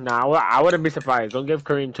god. Nah, I wouldn't be surprised. Don't give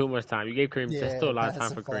Kareem too much time. You gave Kareem. There's still a lot of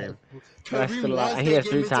time for Kareem. That's still a lot. And he has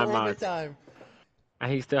 3 timeouts. Overtime.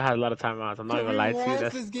 And he still has a lot of timeouts. I'm not gonna lie to you. Wants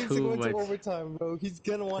That's this game to too go into much. overtime, bro. He's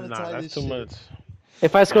gonna want to Nah, tie that's this too shit. much.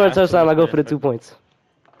 If I score a Nah, that's too touchdown, much I'll go for the minutes 2 points.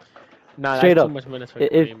 Nah, Straight that's up. too much minutes for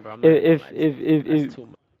If Kareem, bro. I'm not gonna lie to you. if That's too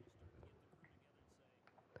much.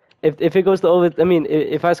 if it goes to over, I mean,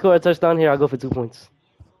 if I score a touchdown here, I'll go for 2 points.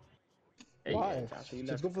 Hey, Why? yeah, Joshua, you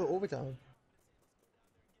Let's left. go for overtime.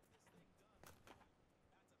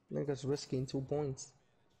 Niggas risking 2 points.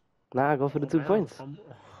 Nah, I'll go for the 2 Man, points. I'm-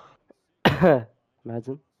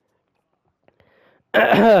 Imagine.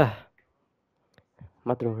 My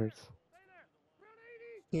throat hurts.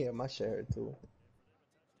 Yeah, my share too.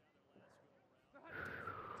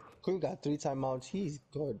 Crew got 3 timeouts. He's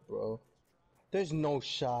good, bro. There's no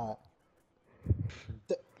shot.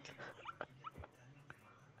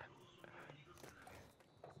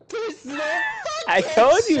 There's no I fucking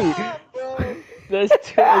told you. shot, bro. There's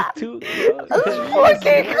two. Let's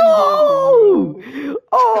fucking go!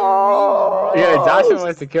 Oh! Yeah, Joshua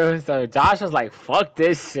wants to kill himself. Josh was like, "Fuck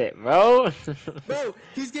this shit, bro." Bro,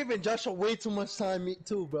 he's giving Joshua way too much time, me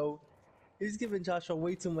too, bro. He's giving Joshua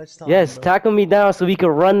way too much time. Yes, bro. tackle me down so we can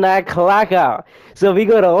run that clock out. So we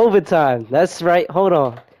go to overtime. That's right. Hold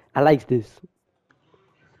on. I like this.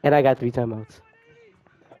 And I got 3 timeouts.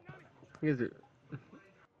 Is it?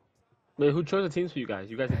 Wait, who chose the teams for you guys?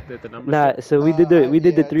 You guys did the numbers? Nah, shit? so we did the I 3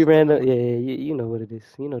 did the random. number. Yeah, you know what it is.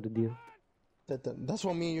 You know the deal. That's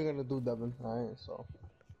what me and you're gonna do, Devin. Alright, so.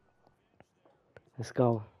 Let's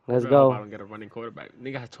go. Let's Bro, I hope I go. don't get a running quarterback.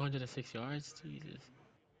 Nigga has 206 yards. Jesus.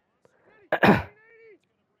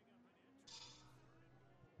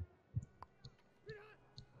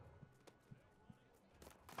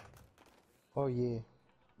 Oh yeah,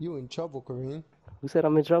 you in trouble, Kareem. Who said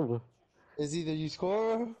I'm in trouble? It's either you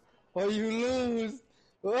score or you lose.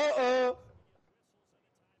 Uh-oh.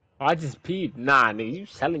 Oh, I just peed. Nah, nigga, you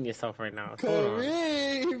selling yourself right now. Hold on.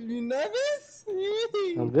 Kareem, you nervous?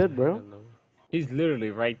 I'm good, I bro. don't know. He's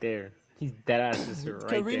literally right there. He's dead ass just right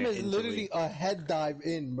Kareem there. is Instantly. literally a head dive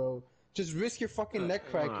in, bro. Just risk your fucking neck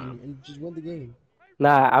cracking and just win the game.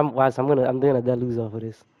 Nah, I'm gonna dead lose off of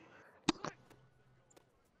this.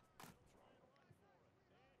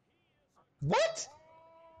 What?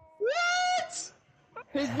 What?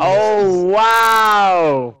 Oh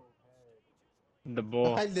wow! The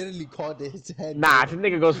ball. I literally called it his head. Nah, bro. if this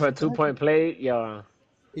nigga goes for a 2-point play, yo.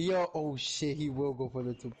 Yo, oh shit, he will go for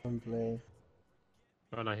the 2-point play.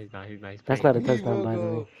 Oh no, he's not. He's not. He's That's paying. not a He touchdown, will by the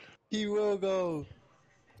go. way. He will go.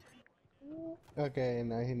 Okay,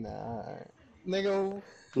 no, he not. Alright. Nigga.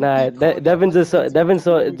 Nah, he called Devin that just saw fucking Devin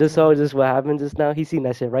saw 2-point just play. saw just what happened just now. He seen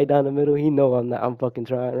that shit right down the middle. He know I'm fucking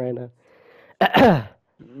trying right now.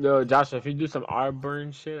 Yo, Josh, if you do some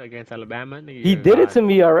R-burn shit against Alabama, nigga, He you're did it live. to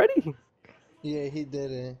me already. Yeah, he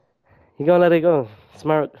did it. He gonna let it go.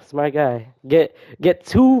 Smart guy. Get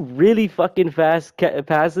two really fucking fast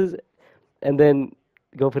passes, and then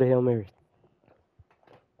go for the Hail Mary.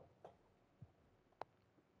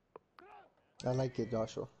 I like it,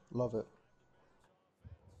 Joshua. Love it.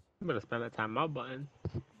 You better spend that timeout button.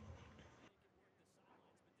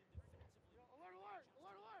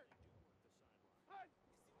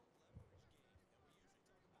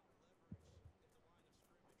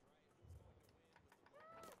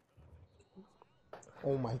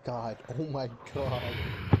 Oh my god. Oh my god.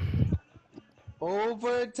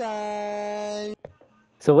 Overtime.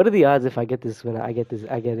 So what are the odds if I get this win? I get it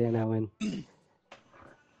and I win.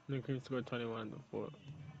 Nick Cream scored 21 in the fourth.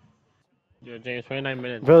 Yo, James, 29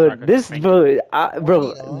 minutes. Bro, Record. this Thank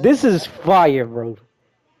bro, this is fire, bro.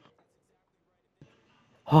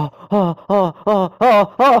 Oh.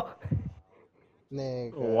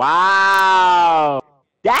 Nigga. Wow!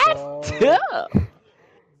 That's Bro. tough!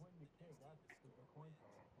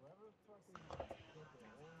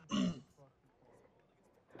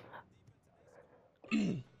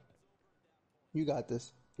 You got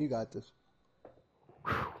this. You got this.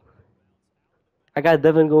 I got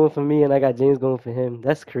Devin going for me and I got James going for him.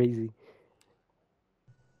 That's crazy.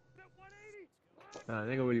 Nah,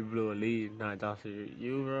 nigga really blew a lead. Nah, Josh,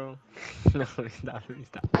 you bro? No, stop.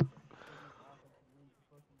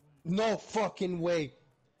 No fucking way.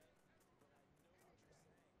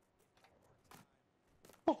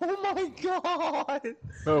 Oh my god.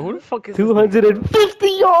 Bro, who the fuck is 250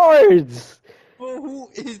 yards. Bro, who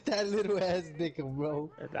is that little ass nigga, bro?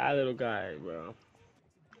 that little guy, bro?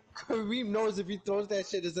 Kareem knows if he throws that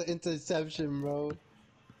shit as an interception, bro.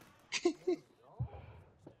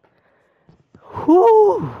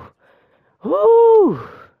 Whoo! Whoo!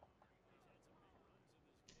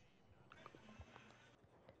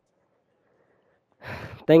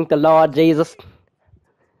 Thank the Lord Jesus.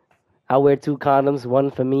 I wear 2 condoms, one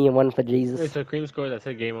for me and one for Wait, Jesus. so Cream scored, that's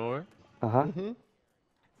it, game over? Uh-huh.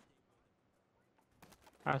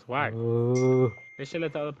 That's whack. Oh. They should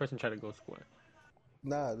let the other person try to go score.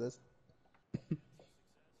 Nah, that's...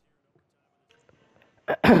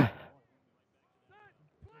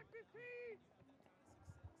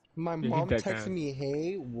 My Yeah, he mom that texted guy. me,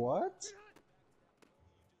 hey, what?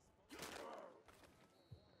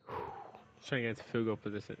 He's trying to get into field goal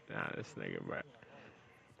position. Nah, this nigga, bro.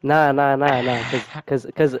 Nah.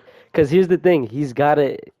 Cause here's the thing. He's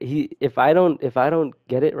gotta. If I don't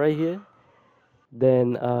get it right here,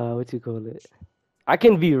 then what you call it? I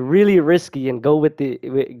can be really risky and go with the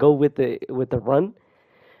run.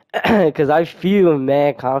 Cause I feel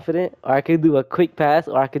mad confident, or I could do a quick pass,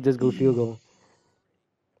 or I could just go field goal.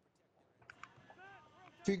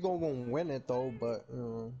 Field goal gonna win it though, but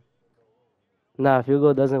Nah, field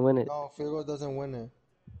goal doesn't win it no, field goal doesn't win it.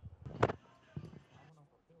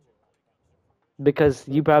 because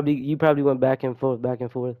you probably went back and forth.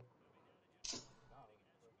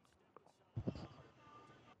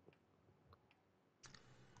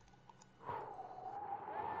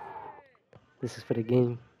 This is for the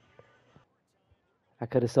game. I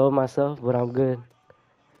could have sold myself, but I'm good.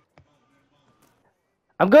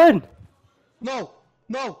 I'm good. No.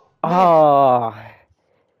 Oh,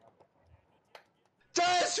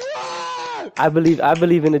 Joshua! I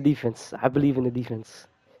believe in the defense.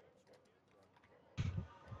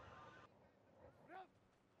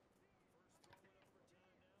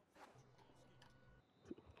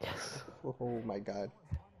 Oh my god.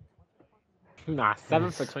 Nah,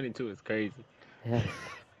 7 for 22 is crazy. Yes.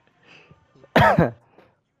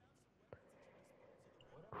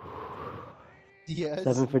 Yes.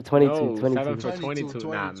 7 for 22. No, 22. 7 for 22, 22.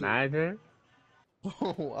 Nah, 22. imagine.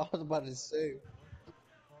 Oh, I was about to say.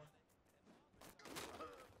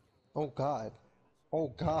 Oh god.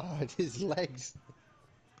 Oh god, his legs.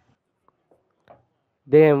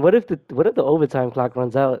 Damn, what if the overtime clock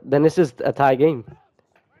runs out? Then it's just a tie game.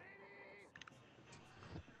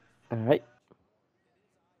 All right.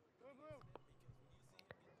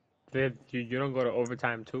 You don't go to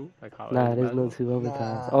overtime too? Like how it Nah, is there's no basketball? 2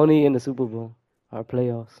 overtimes. Nah. Only in the Super Bowl or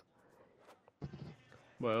playoffs.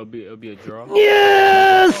 Well, it'll be a draw. Fuck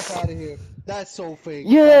Yes! out of here. That's so fake.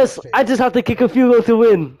 That Yes! is fake. I just have to kick a field goal to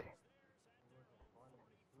win.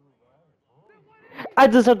 I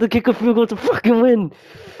just have to kick a field goal to fucking win.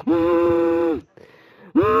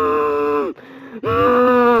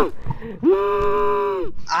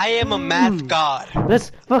 I am a math god.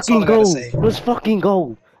 Let's all fucking I gotta go. say. Let's fucking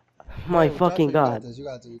go. My Bro, fucking Joshua, god.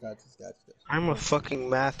 You got this. I'm a fucking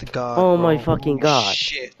math god. Oh my bro. fucking Holy god.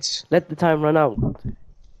 Shit. Let the time run out.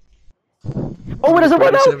 Oh, it doesn't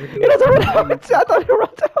run out! It doesn't run out! I thought it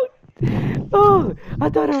runs out! Oh, I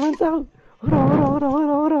thought it runs out! Hold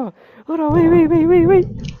on. Hold on, wait.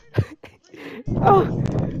 Oh,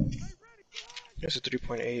 It's a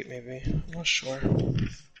 3.8 maybe. I'm not sure.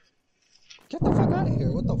 Get the fuck out of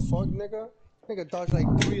here. What the fuck, nigga? Nigga dodged like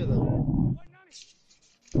 3 of them.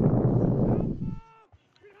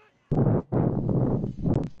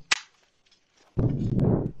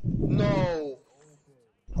 No.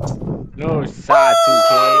 No shot,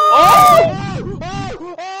 2K.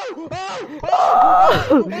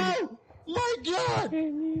 Oh my god!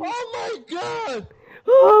 Oh my god!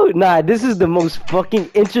 oh, nah, this is the most fucking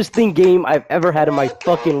interesting game I've ever had in my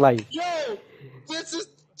fucking life. Yo! This is...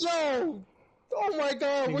 Yo! Oh my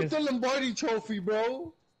god, where's the Lombardi trophy,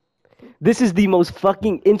 bro? This is the most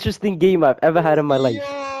fucking interesting game I've ever had in my life.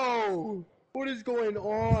 Yo! What is going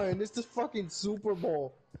on? It's the fucking Super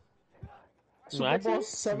Bowl. Super Bowl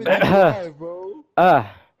 75, bro.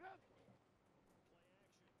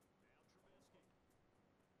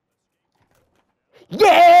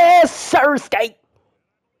 Yes, sir, skate.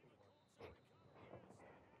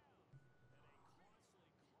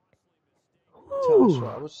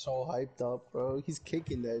 Joshua, I was so hyped up, bro. He's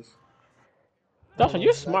kicking this. Joshua,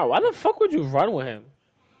 you're smart. Why the fuck would you run with him?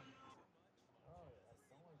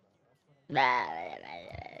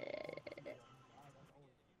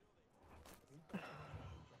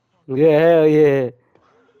 Yeah, hell yeah.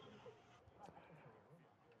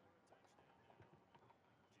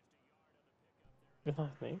 That's not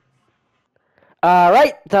his name. All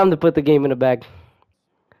right, time to put the game in the bag.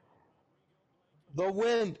 The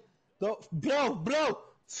wind. The blow.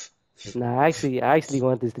 Nah, I actually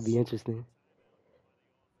want this to be interesting.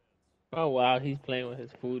 Oh wow, he's playing with his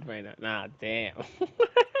food right now. Nah, damn.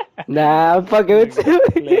 Nah, I'm fucking with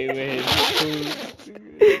Play with his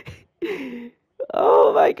food.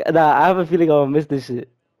 Oh my god. Nah, I have a feeling I'm gonna miss this shit.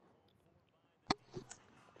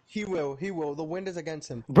 He will. The wind is against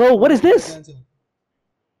him. Bro, what is this? Against him.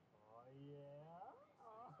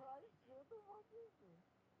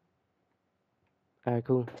 Alright,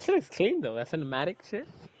 cool. Shit looks clean though. That's cinematic shit.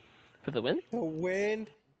 For the win? The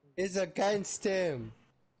wind is against him.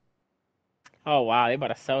 Oh wow, they about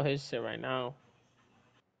to sell his shit right now.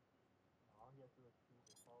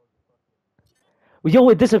 Yo,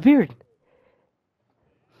 it disappeared.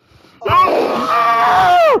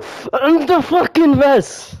 I'm the fucking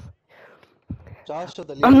best. Joshua,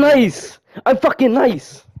 the I'm nice. I'm fucking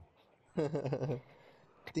nice.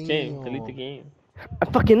 James, delete the game.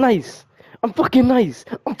 I'm fucking nice. I'm fucking nice.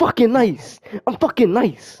 I'm fucking nice. I'm fucking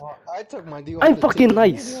nice. I took my deal. I'm fucking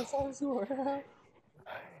nice.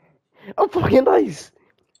 I'm fucking nice.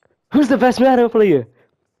 Who's the best Madden player?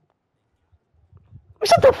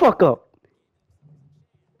 Shut the fuck up.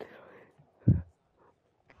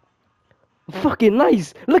 Fucking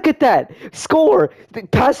nice. Look at that. Score.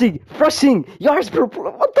 Passing. Rushing. Yards per play.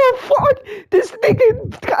 What the fuck? This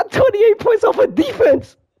nigga got 28 points off of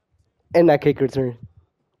defense. And that kick return.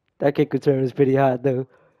 That kick return was pretty hot, though.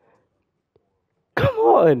 Come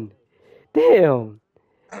on. Damn.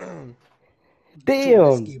 Damn.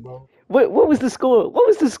 Risky, bro. What was the score? What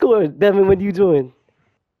was the score, Devin, when you joined?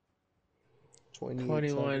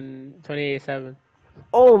 28-7.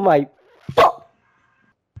 Oh my fuck.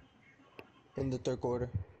 In the third quarter.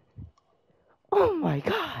 Oh my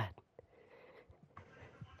god.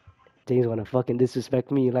 James wanna fucking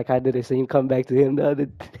disrespect me like I did the same comeback to him the other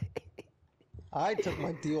day. I took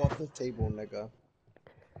my deal off the table, nigga.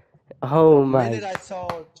 Oh The my. minute I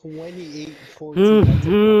saw 28-14, I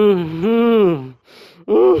took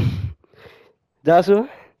Joshua,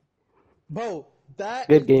 bro, that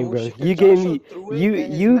good is game, bro. bullshit. You Cause gave Joshua me threw it you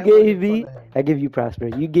and his you man went gave in front me. of him. I give you Prosper.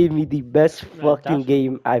 You gave me the best Man, fucking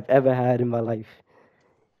game I've ever had in my life.